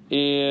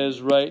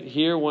is right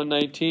here,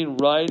 119.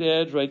 Right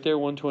edge, right there,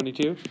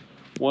 122.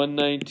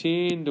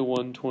 119 to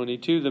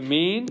 122. The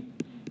mean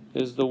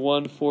is the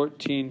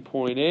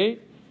 114.8.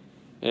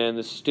 And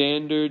the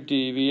standard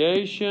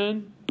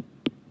deviation,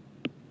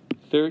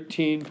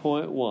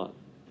 13.1.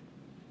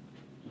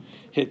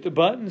 Hit the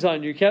buttons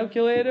on your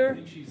calculator,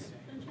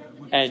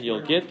 and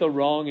you'll get the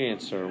wrong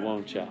answer,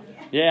 won't you?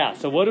 Yeah,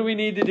 so what do we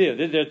need to do?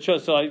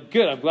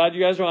 Good, I'm glad you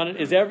guys are on it.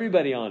 Is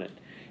everybody on it?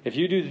 If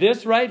you do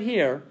this right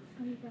here,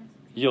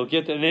 you'll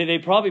get the, they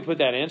probably put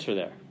that answer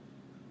there.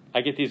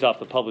 I get these off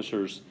the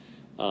publisher's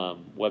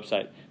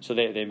website, so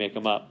they make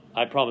them up.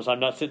 I promise I'm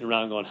not sitting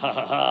around going, ha,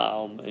 ha,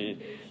 ha. I'm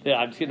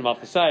just getting them off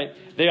the site.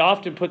 They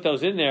often put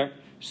those in there.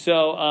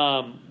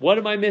 So what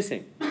am I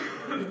missing?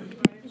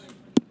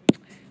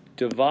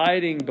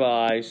 Dividing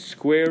by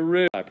square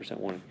root, 5%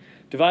 warning.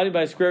 Dividing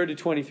by square root of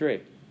 23.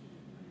 So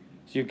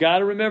you've got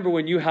to remember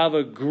when you have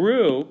a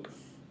group,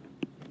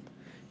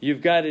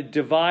 you've got to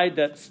divide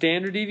that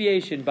standard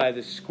deviation by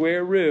the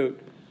square root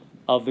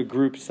of the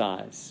group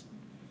size.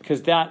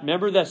 Because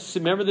remember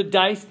the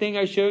dice thing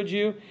I showed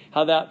you?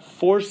 How that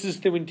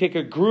forces when you take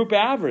a group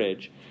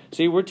average.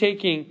 See, we're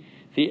taking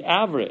the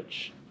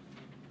average,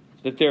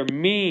 that they're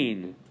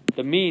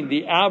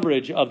the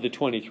average of the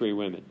 23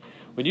 women.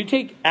 When you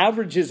take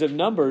averages of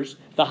numbers,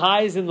 the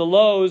highs and the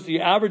lows, you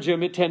average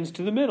them, it tends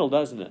to the middle,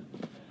 doesn't it?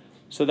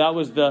 So that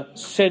was the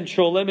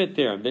central limit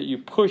theorem, that you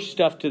push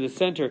stuff to the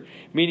center,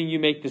 meaning you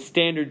make the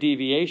standard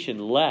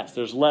deviation less.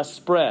 There's less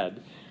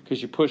spread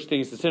because you push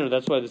things to the center.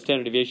 That's why the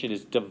standard deviation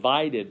is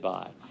divided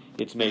by.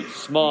 It's made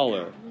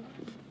smaller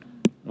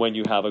when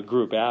you have a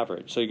group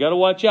average. So you got to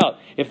watch out.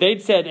 If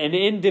they'd said an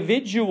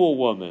individual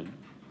woman,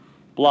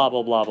 blah,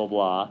 blah, blah, blah,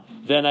 blah,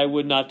 then I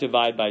would not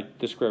divide by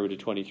the square root of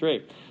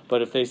 23.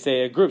 But if they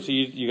say a group, so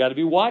you got to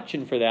be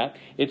watching for that.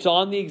 It's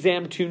on the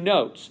exam 2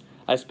 notes.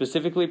 I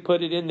specifically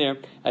put it in there.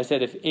 I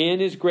said if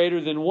n is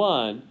greater than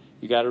 1,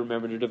 you got to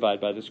remember to divide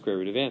by the square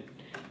root of n.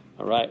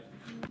 All right.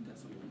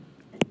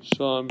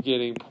 So I'm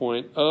getting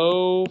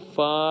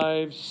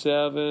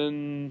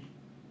 0.0579.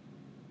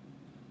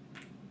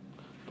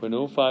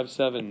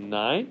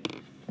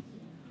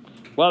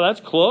 Wow, that's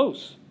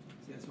close.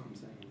 That's what I'm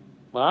saying.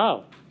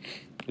 Wow.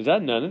 Is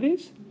that none of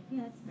these?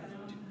 Yes.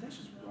 That's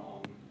just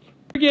wrong.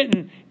 You're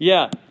getting,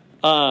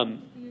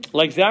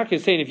 like Zach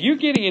is saying, if you're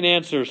getting an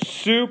answer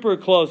super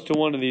close to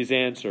one of these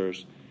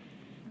answers,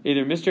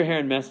 either Mr.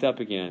 Heron messed up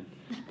again,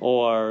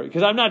 or,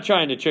 because I'm not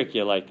trying to trick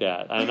you like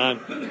that. And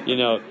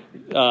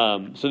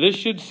I'm, so this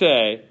should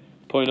say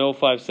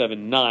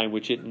 0.0579,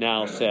 which it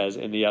now says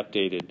in the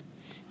updated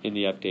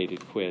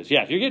quiz.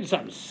 Yeah, if you're getting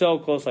something so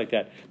close like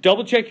that,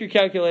 double check your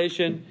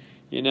calculation.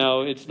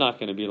 It's not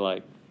going to be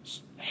like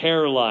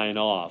hairline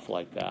off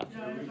like that.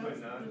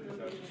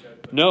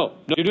 No,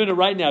 you're doing it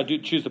right now.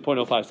 Choose the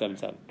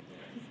 0.0577.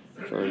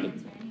 For the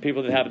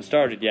people that haven't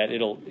started yet,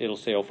 it'll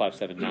say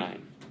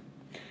 0579.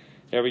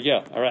 There we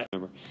go. All right,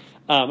 remember.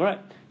 All right.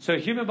 So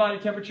human body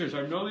temperatures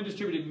are normally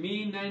distributed.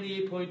 Mean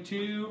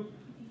 98.2,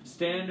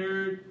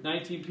 standard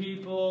 19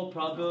 people,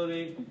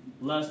 probability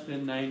less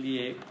than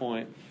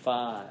 98.5.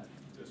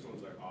 This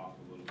one's like off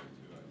a little bit too,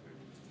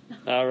 I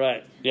think. All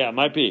right. Yeah, it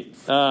might be.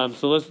 So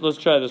let's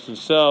try this one.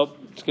 So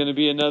it's going to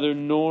be another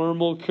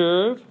normal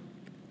curve.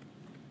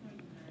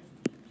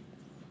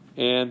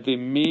 And the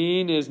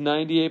mean is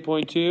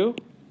 98.2.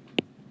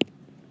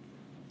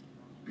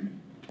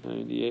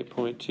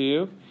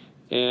 98.2.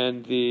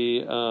 And the,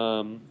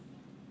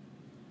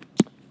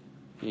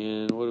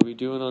 and what are we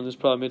doing on this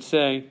problem? It's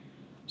saying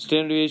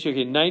standard deviation,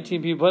 okay,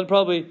 19 people, but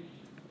probably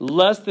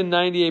less than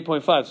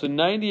 98.5. So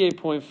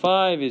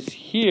 98.5 is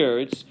here.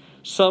 It's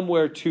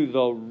somewhere to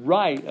the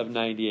right of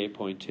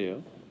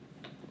 98.2.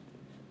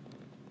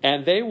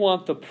 And they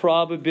want the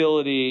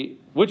probability,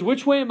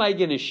 which way am I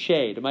going to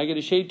shade? Am I going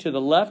to shade to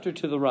the left or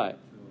to the right?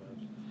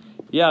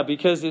 Yeah,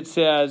 because it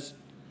says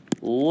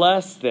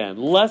less than.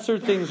 Lesser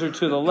things are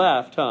to the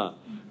left, huh?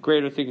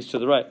 Greater things to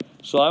the right.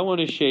 So I want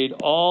to shade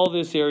all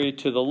this area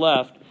to the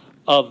left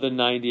of the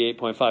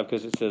 98.5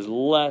 because it says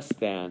less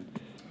than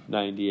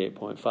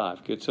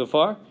 98.5. Good so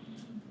far?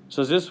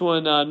 So is this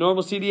one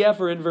normal CDF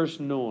or inverse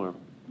norm?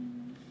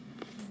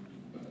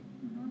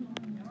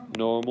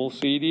 Normal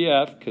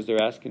CDF, because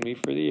they're asking me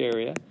for the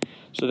area.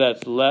 So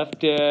that's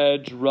left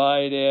edge,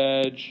 right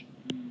edge,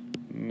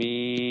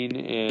 mean,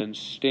 and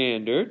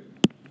standard.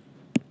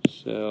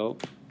 So,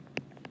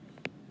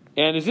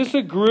 and is this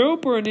a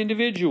group or an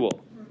individual?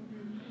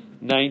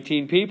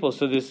 19 people.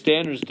 So this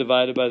standard is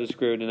divided by the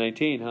square root of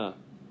 19, huh?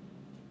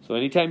 So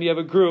anytime you have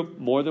a group,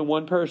 more than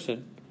one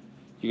person,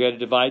 you got to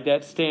divide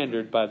that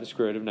standard by the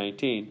square root of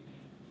 19,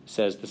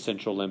 says the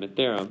central limit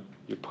theorem.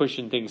 You're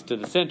pushing things to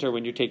the center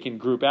when you're taking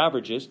group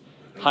averages.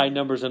 High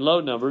numbers and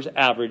low numbers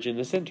average in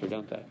the center,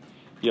 don't they?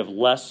 You have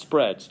less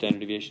spread.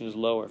 Standard deviation is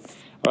lower.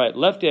 All right,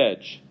 left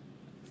edge.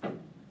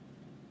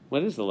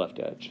 What is the left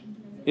edge?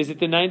 Is it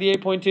the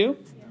 98.2?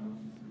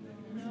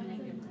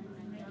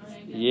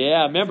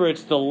 Yeah, remember,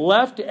 it's the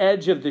left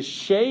edge of the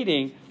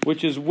shading,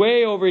 which is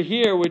way over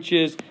here, which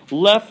is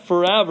left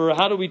forever.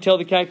 How do we tell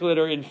the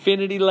calculator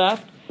infinity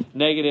left?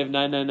 Negative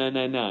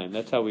 99999.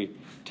 That's how we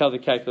tell the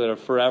calculator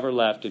forever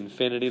left,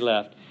 infinity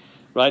left.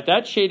 Right?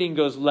 That shading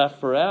goes left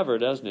forever,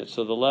 doesn't it?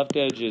 So the left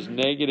edge is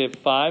negative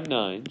 5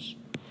 nines.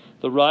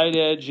 The right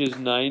edge is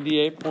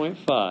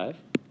 98.5.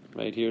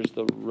 Right, here's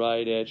the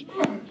right edge.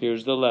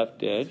 Here's the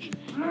left edge.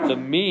 The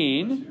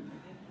mean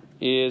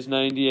is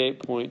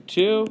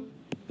 98.2.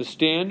 The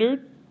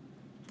standard,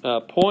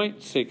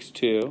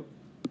 0.62.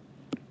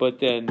 But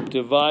then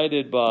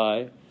divided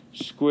by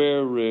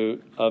square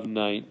root of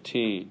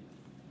 19.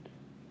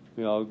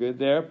 We all good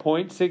there?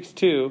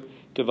 0.62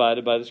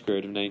 divided by the square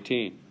root of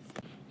 19.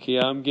 Okay,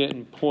 I'm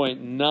getting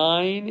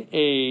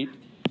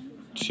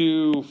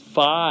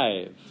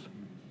 0.9825.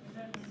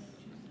 Yeah,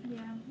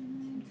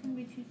 it's gonna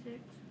be 2.6.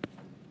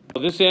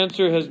 Well, this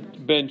answer has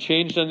been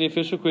changed on the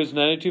official quiz,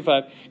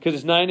 9825, because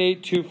it's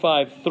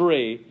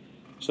 98253,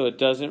 so it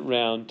doesn't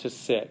round to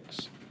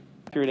 6.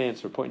 Accurate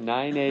answer,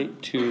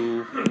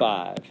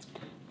 0.9825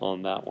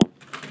 on that one.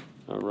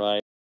 All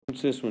right.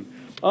 What's this one?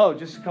 Oh,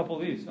 just a couple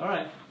of these. All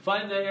right.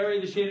 Find the area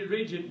of the shaded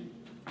region.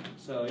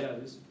 So, yeah,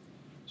 these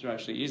are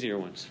actually easier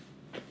ones.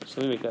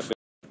 So let me make that bigger.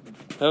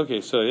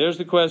 Okay, so there's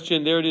the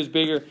question. There it is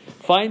bigger.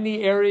 Find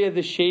the area of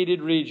the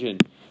shaded region.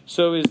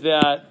 So is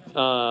that,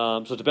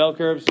 so it's a bell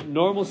curve,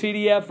 normal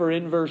CDF or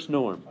inverse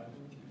norm?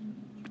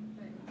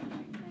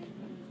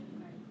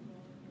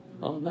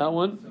 On that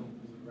one.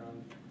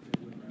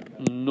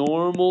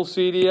 Normal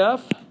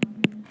CDF.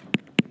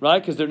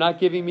 Right, because they're not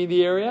giving me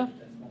the area.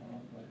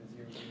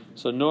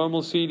 So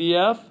normal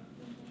CDF.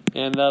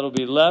 And that'll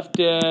be left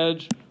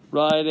edge,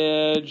 right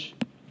edge,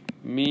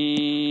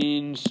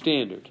 mean,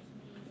 standard.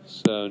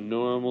 So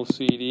normal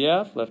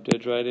CDF, left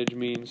edge, right edge,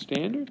 mean,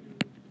 standard.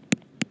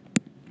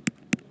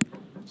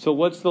 So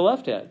what's the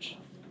left edge?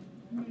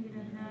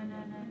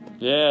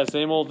 Yeah,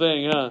 same old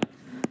thing, huh?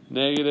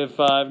 Negative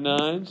 5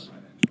 nines.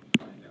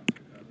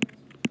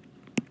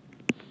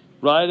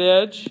 Right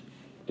edge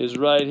is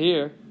right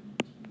here.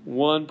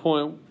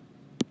 1.13.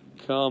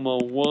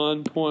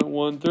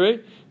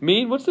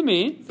 Mean, what's the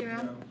mean?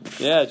 0.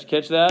 Yeah, did you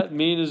catch that?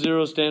 Mean is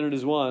 0, standard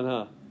is 1,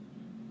 huh?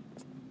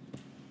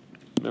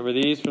 Remember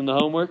these from the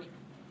homework?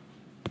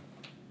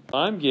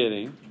 I'm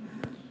getting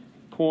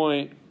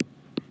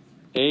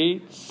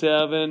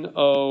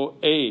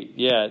 0.8708.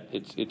 Yeah,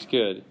 it's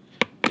good,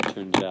 it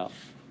turns out.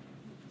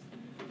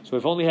 So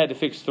we've only had to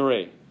fix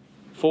 3.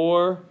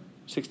 4,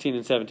 16,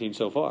 and 17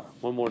 so far.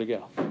 One more to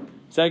go.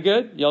 Is that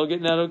good? Y'all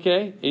getting that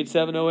okay?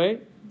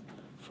 8708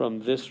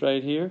 from this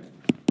right here.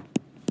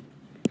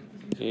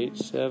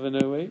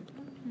 8708.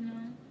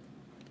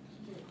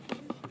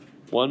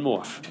 One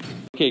more.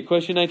 Okay,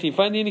 question 19.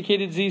 Find the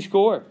indicated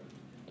z-score.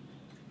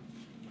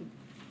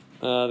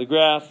 The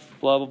graph,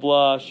 blah, blah,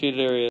 blah, shaded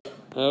area.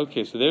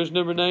 Okay, so there's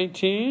number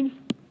 19.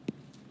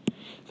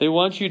 They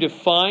want you to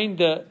find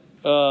the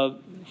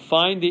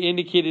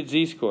indicated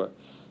z-score.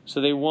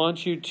 So they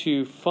want you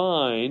to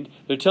find,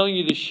 they're telling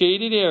you the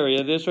shaded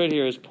area, this right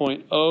here is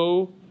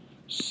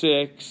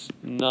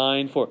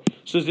 0.0694.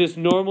 So is this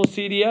normal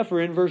CDF or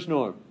inverse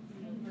norm?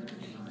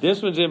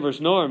 This one's inverse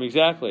norm,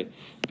 exactly.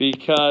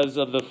 Because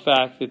of the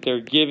fact that they're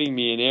giving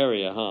me an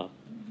area, huh?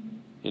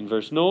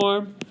 Inverse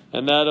norm,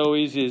 and that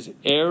always is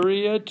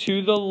area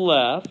to the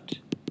left,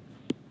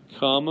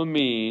 comma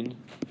mean,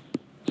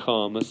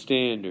 comma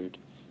standard.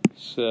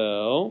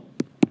 So,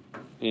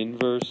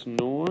 Inverse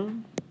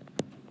norm.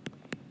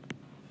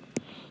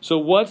 So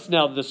what's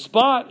now, the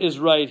spot is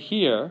right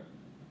here.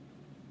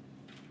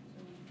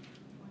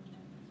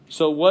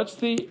 So what's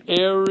the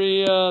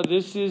area?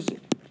 This is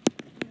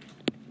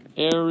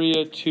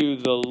area to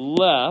the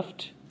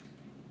left.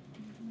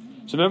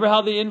 So remember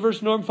how the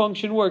inverse norm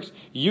function works.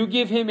 You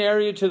give him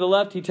area to the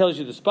left, he tells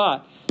you the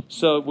spot.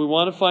 So we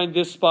want to find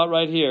this spot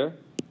right here.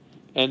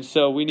 And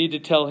so we need to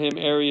tell him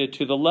area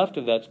to the left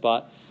of that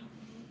spot.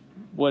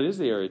 What is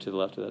the area to the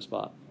left of that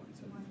spot?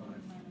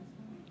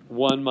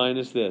 1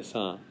 minus this,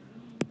 huh?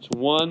 It's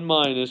 1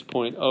 minus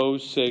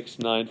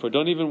 0.0694.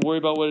 Don't even worry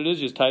about what it is.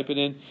 Just type it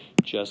in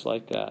just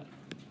like that.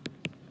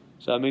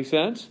 Does that make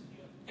sense?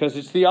 Because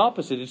it's the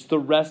opposite. It's the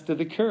rest of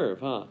the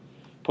curve, huh?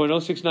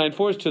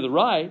 0.0694 is to the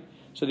right,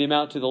 so the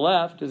amount to the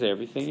left is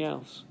everything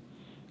else.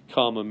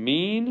 Comma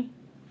mean,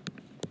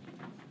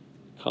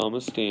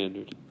 comma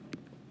standard.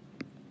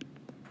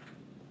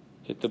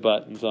 Hit the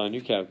buttons on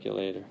your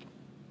calculator.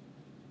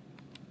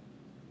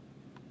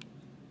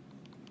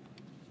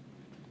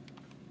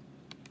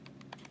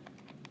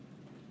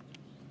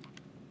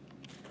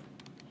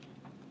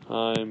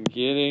 I'm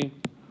getting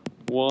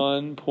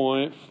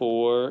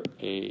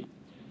 1.48.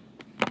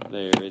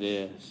 There it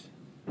is.